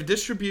 They have a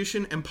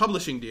distribution and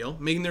publishing deal,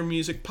 making their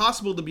music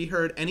possible to be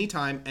heard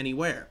anytime,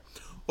 anywhere.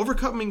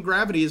 Overcoming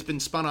Gravity has been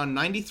spun on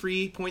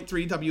 93.3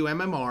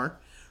 WMMR,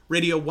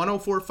 Radio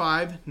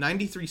 104.5,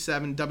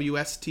 93.7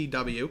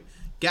 WSTW,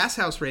 Gas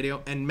House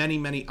Radio, and many,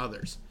 many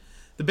others.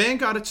 The band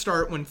got its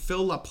start when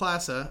Phil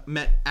LaPlaza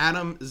met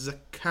Adam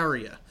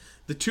Zakaria.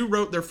 The two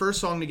wrote their first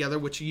song together,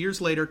 which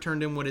years later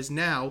turned in what is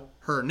now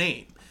Her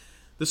Name.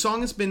 The song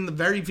has been the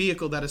very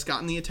vehicle that has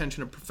gotten the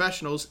attention of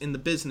professionals in the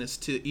business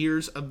to the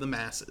ears of the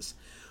masses.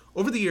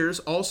 Over the years,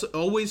 also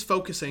always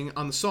focusing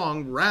on the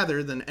song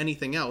rather than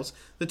anything else,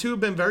 the two have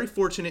been very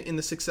fortunate in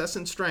the success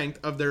and strength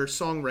of their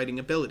songwriting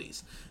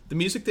abilities. The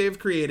music they have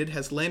created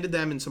has landed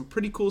them in some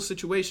pretty cool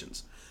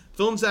situations.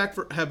 Phil and Zach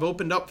have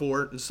opened up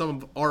for some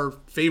of our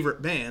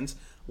favorite bands: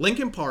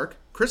 Linkin Park,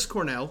 Chris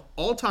Cornell,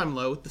 All Time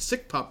Low, The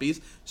Sick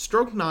Puppies,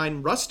 Stroke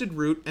 9, Rusted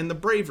Root, and The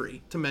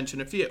Bravery, to mention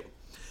a few.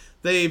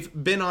 They've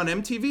been on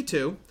MTV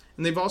too,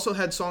 and they've also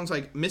had songs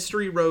like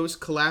Mystery Rose,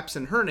 Collapse,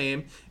 and Her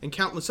Name, and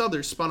countless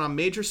others spun on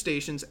major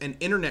stations and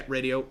internet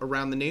radio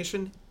around the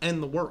nation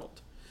and the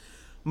world.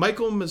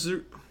 Michael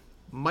Mazuka,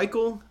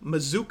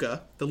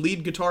 the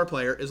lead guitar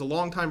player, is a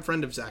longtime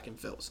friend of Zach and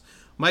Phil's.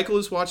 Michael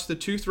has watched the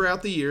two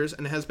throughout the years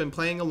and has been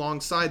playing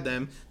alongside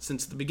them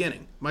since the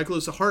beginning. Michael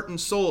is the heart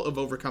and soul of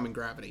Overcoming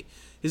Gravity.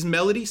 His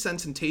melody,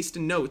 sense, and taste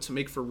in notes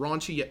make for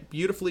raunchy yet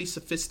beautifully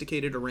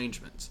sophisticated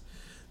arrangements.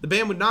 The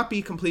band would not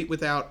be complete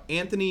without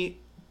Anthony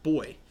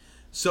Boy,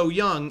 so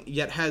young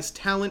yet has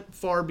talent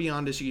far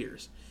beyond his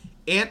years.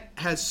 Ant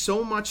has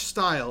so much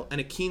style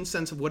and a keen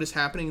sense of what is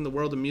happening in the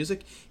world of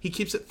music, he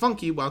keeps it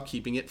funky while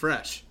keeping it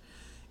fresh.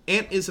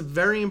 Ant is a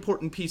very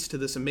important piece to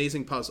this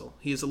amazing puzzle.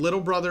 He is a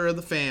little brother of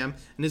the fam,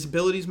 and his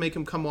abilities make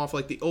him come off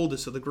like the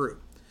oldest of the group.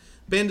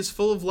 The band is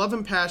full of love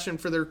and passion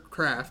for their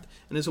craft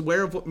and is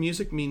aware of what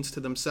music means to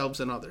themselves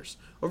and others.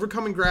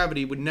 Overcoming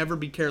Gravity would never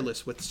be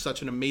careless with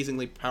such an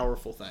amazingly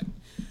powerful thing.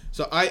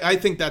 So I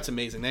think that's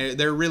amazing.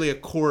 They're really a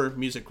core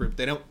music group.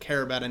 They don't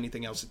care about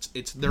anything else.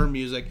 It's their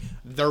music.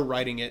 They're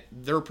writing it.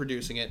 They're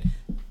producing it.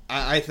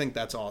 I think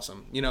that's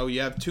awesome. You know,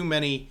 you have too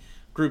many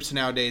groups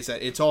nowadays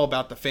that it's all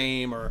about the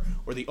fame or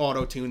the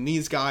auto-tune.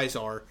 These guys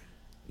are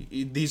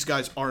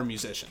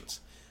musicians.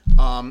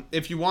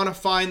 If you want to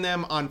find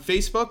them on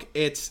Facebook,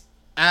 it's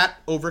at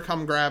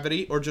Overcome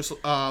Gravity, or just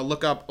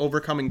look up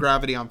Overcoming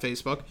Gravity on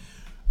Facebook.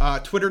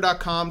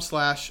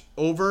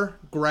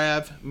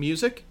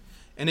 Twitter.com/overgravmusic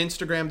and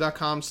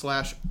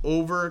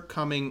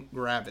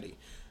Instagram.com/overcominggravity.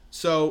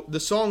 So the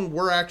song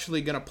we're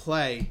actually going to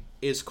play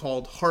is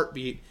called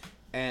Heartbeat,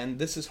 and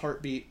this is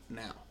Heartbeat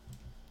now.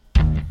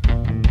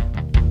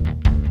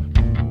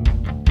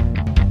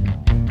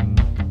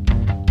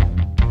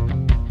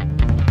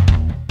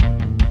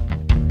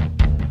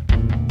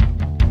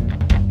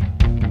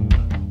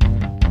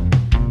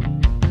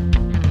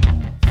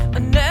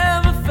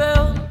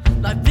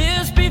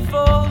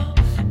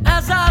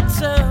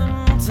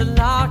 To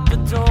lock the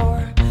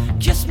door,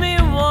 kiss me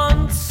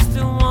once,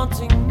 still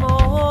wanting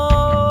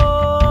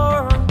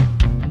more.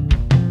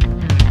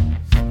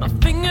 My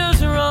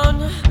fingers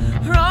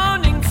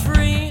running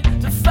free,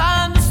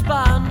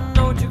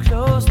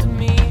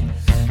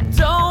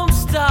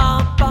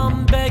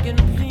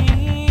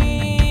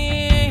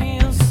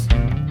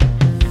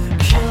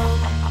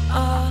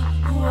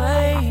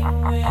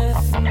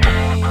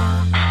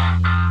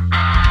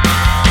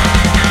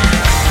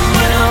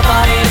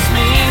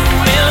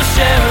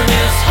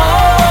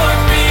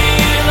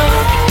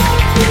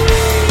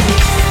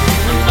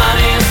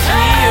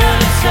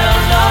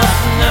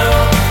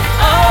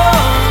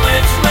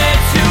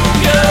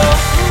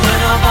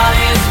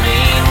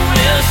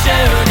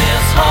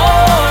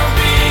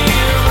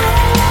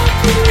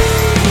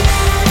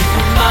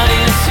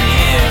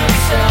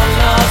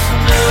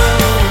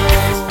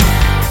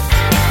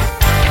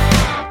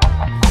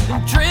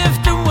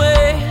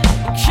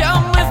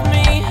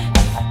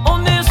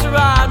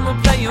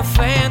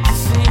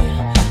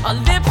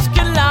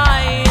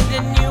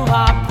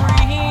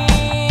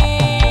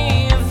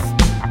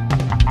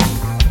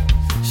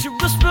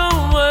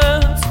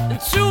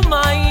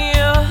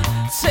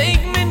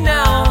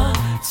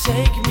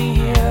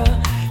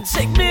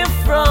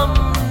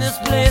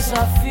 face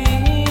I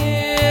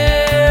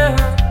fear.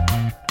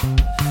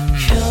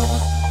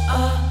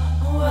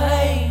 Come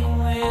away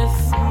with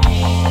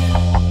me.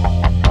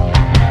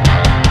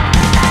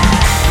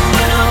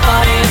 When our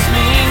bodies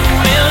meet,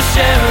 we'll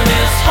share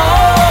this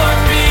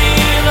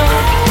heartbeat.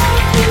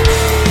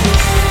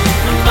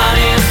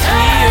 Nobody is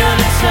here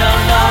to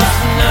tell us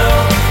no,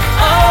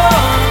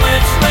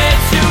 which way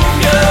to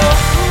go.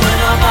 When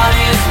our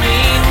bodies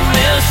meet,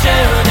 we'll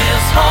share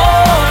this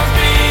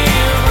heartbeat.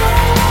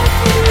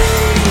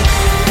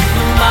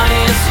 Nobody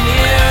is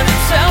here to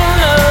tell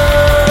us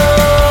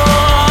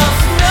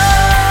no,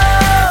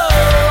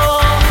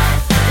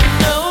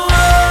 no,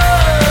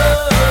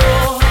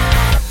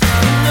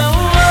 no.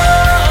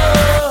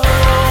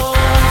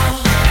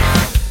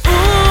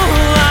 Ooh,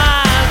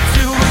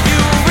 do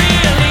you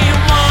really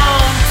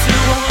want to?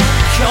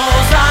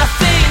 'Cause I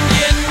think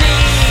you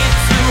need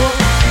to,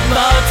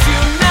 but you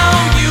know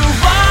you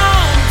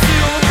want to,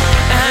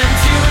 and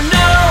you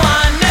know I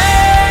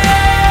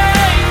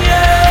need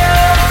you.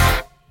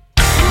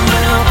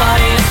 When our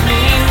bodies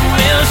meet,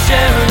 we'll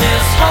share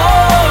this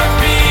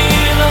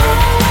heartbeat.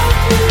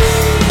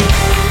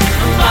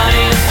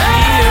 Nobody is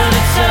here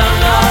to tell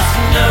us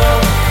no,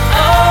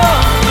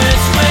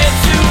 which way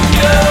to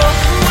go.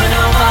 When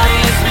our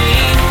bodies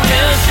meet,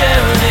 we'll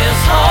share this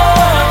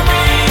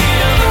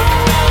heartbeat.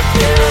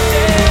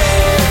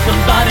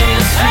 Nobody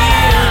is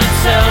here to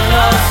tell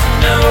us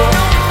no,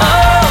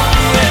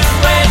 which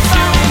way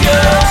to go.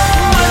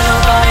 When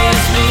our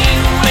bodies meet,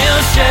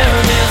 we'll share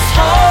this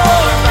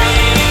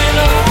heartbeat.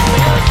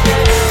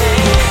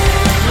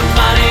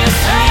 Nobody is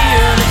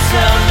here to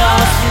tell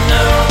us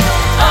no,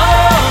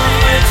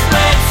 which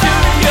way to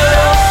go.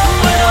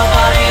 When our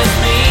bodies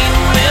meet,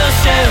 we'll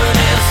share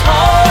this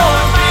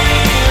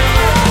heartbeat.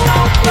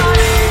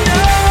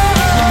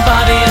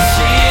 Nobody is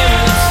here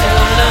to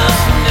tell us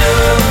no.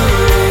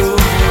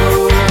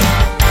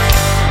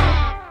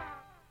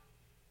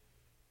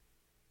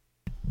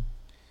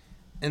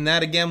 And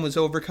that again was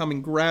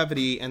Overcoming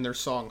Gravity and their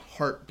song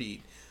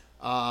Heartbeat.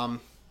 Now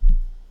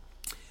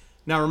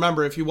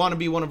remember, if you want to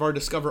be one of our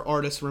Discover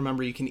artists,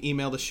 remember you can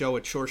email the show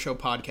at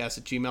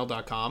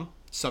shoreshowpodcast@gmail.com.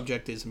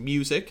 Subject is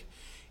music.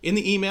 In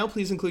the email,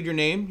 please include your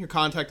name, your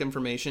contact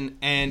information,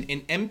 and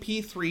an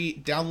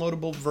MP3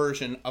 downloadable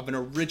version of an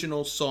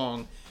original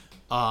song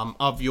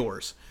of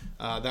yours.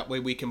 That way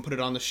we can put it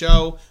on the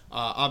show.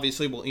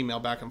 Obviously, we'll email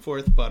back and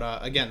forth, but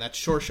again, that's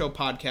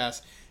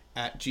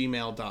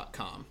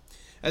shoreshowpodcast@gmail.com.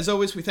 As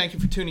always, we thank you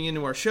for tuning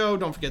into our show.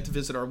 Don't forget to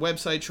visit our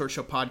website,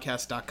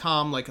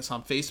 shoreshowpodcast.com, like us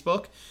on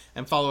Facebook,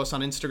 and follow us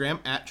on Instagram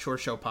at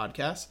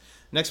shoreshowpodcast.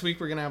 Next week,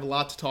 we're going to have a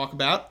lot to talk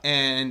about,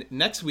 and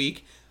next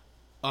week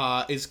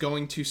is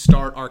going to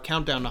start our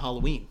countdown to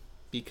Halloween,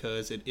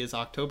 because it is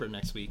October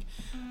next week.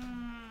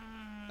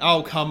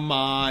 Oh, come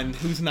on.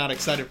 Who's not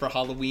excited for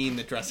Halloween?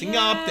 The dressing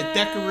up, the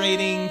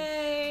decorating,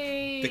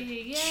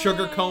 the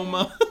sugar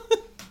coma.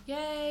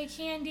 Yay,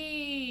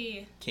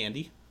 candy.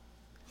 Candy.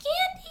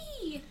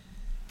 Candy!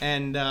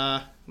 And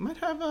might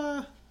have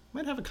a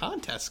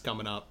contest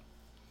coming up.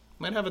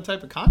 Might have a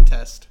type of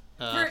contest.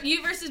 For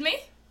you versus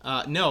me?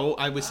 No,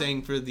 I was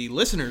saying for the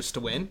listeners to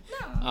win.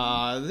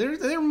 No.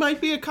 There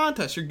might be a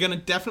contest. You're gonna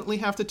definitely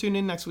have to tune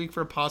in next week for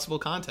a possible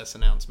contest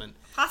announcement.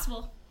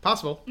 Possible.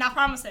 Possible. Not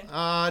promising.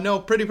 No,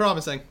 pretty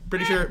promising.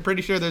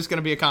 Pretty sure there's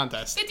gonna be a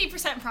contest.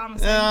 50%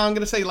 promising. I'm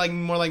gonna say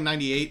more like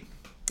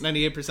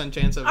 98%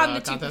 chance of I'm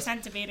the contest.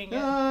 2% debating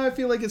it. I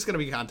feel like it's gonna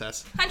be a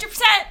contest.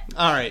 100%!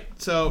 All right.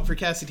 So for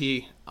Cassie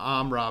T,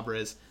 I'm Rob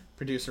Riz,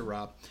 producer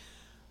Rob.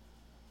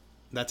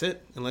 That's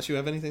it. Unless you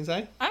have anything to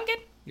say, I'm good.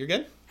 you're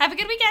good. Have a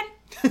good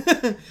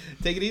weekend.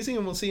 Take it easy,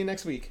 and we'll see you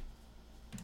next week.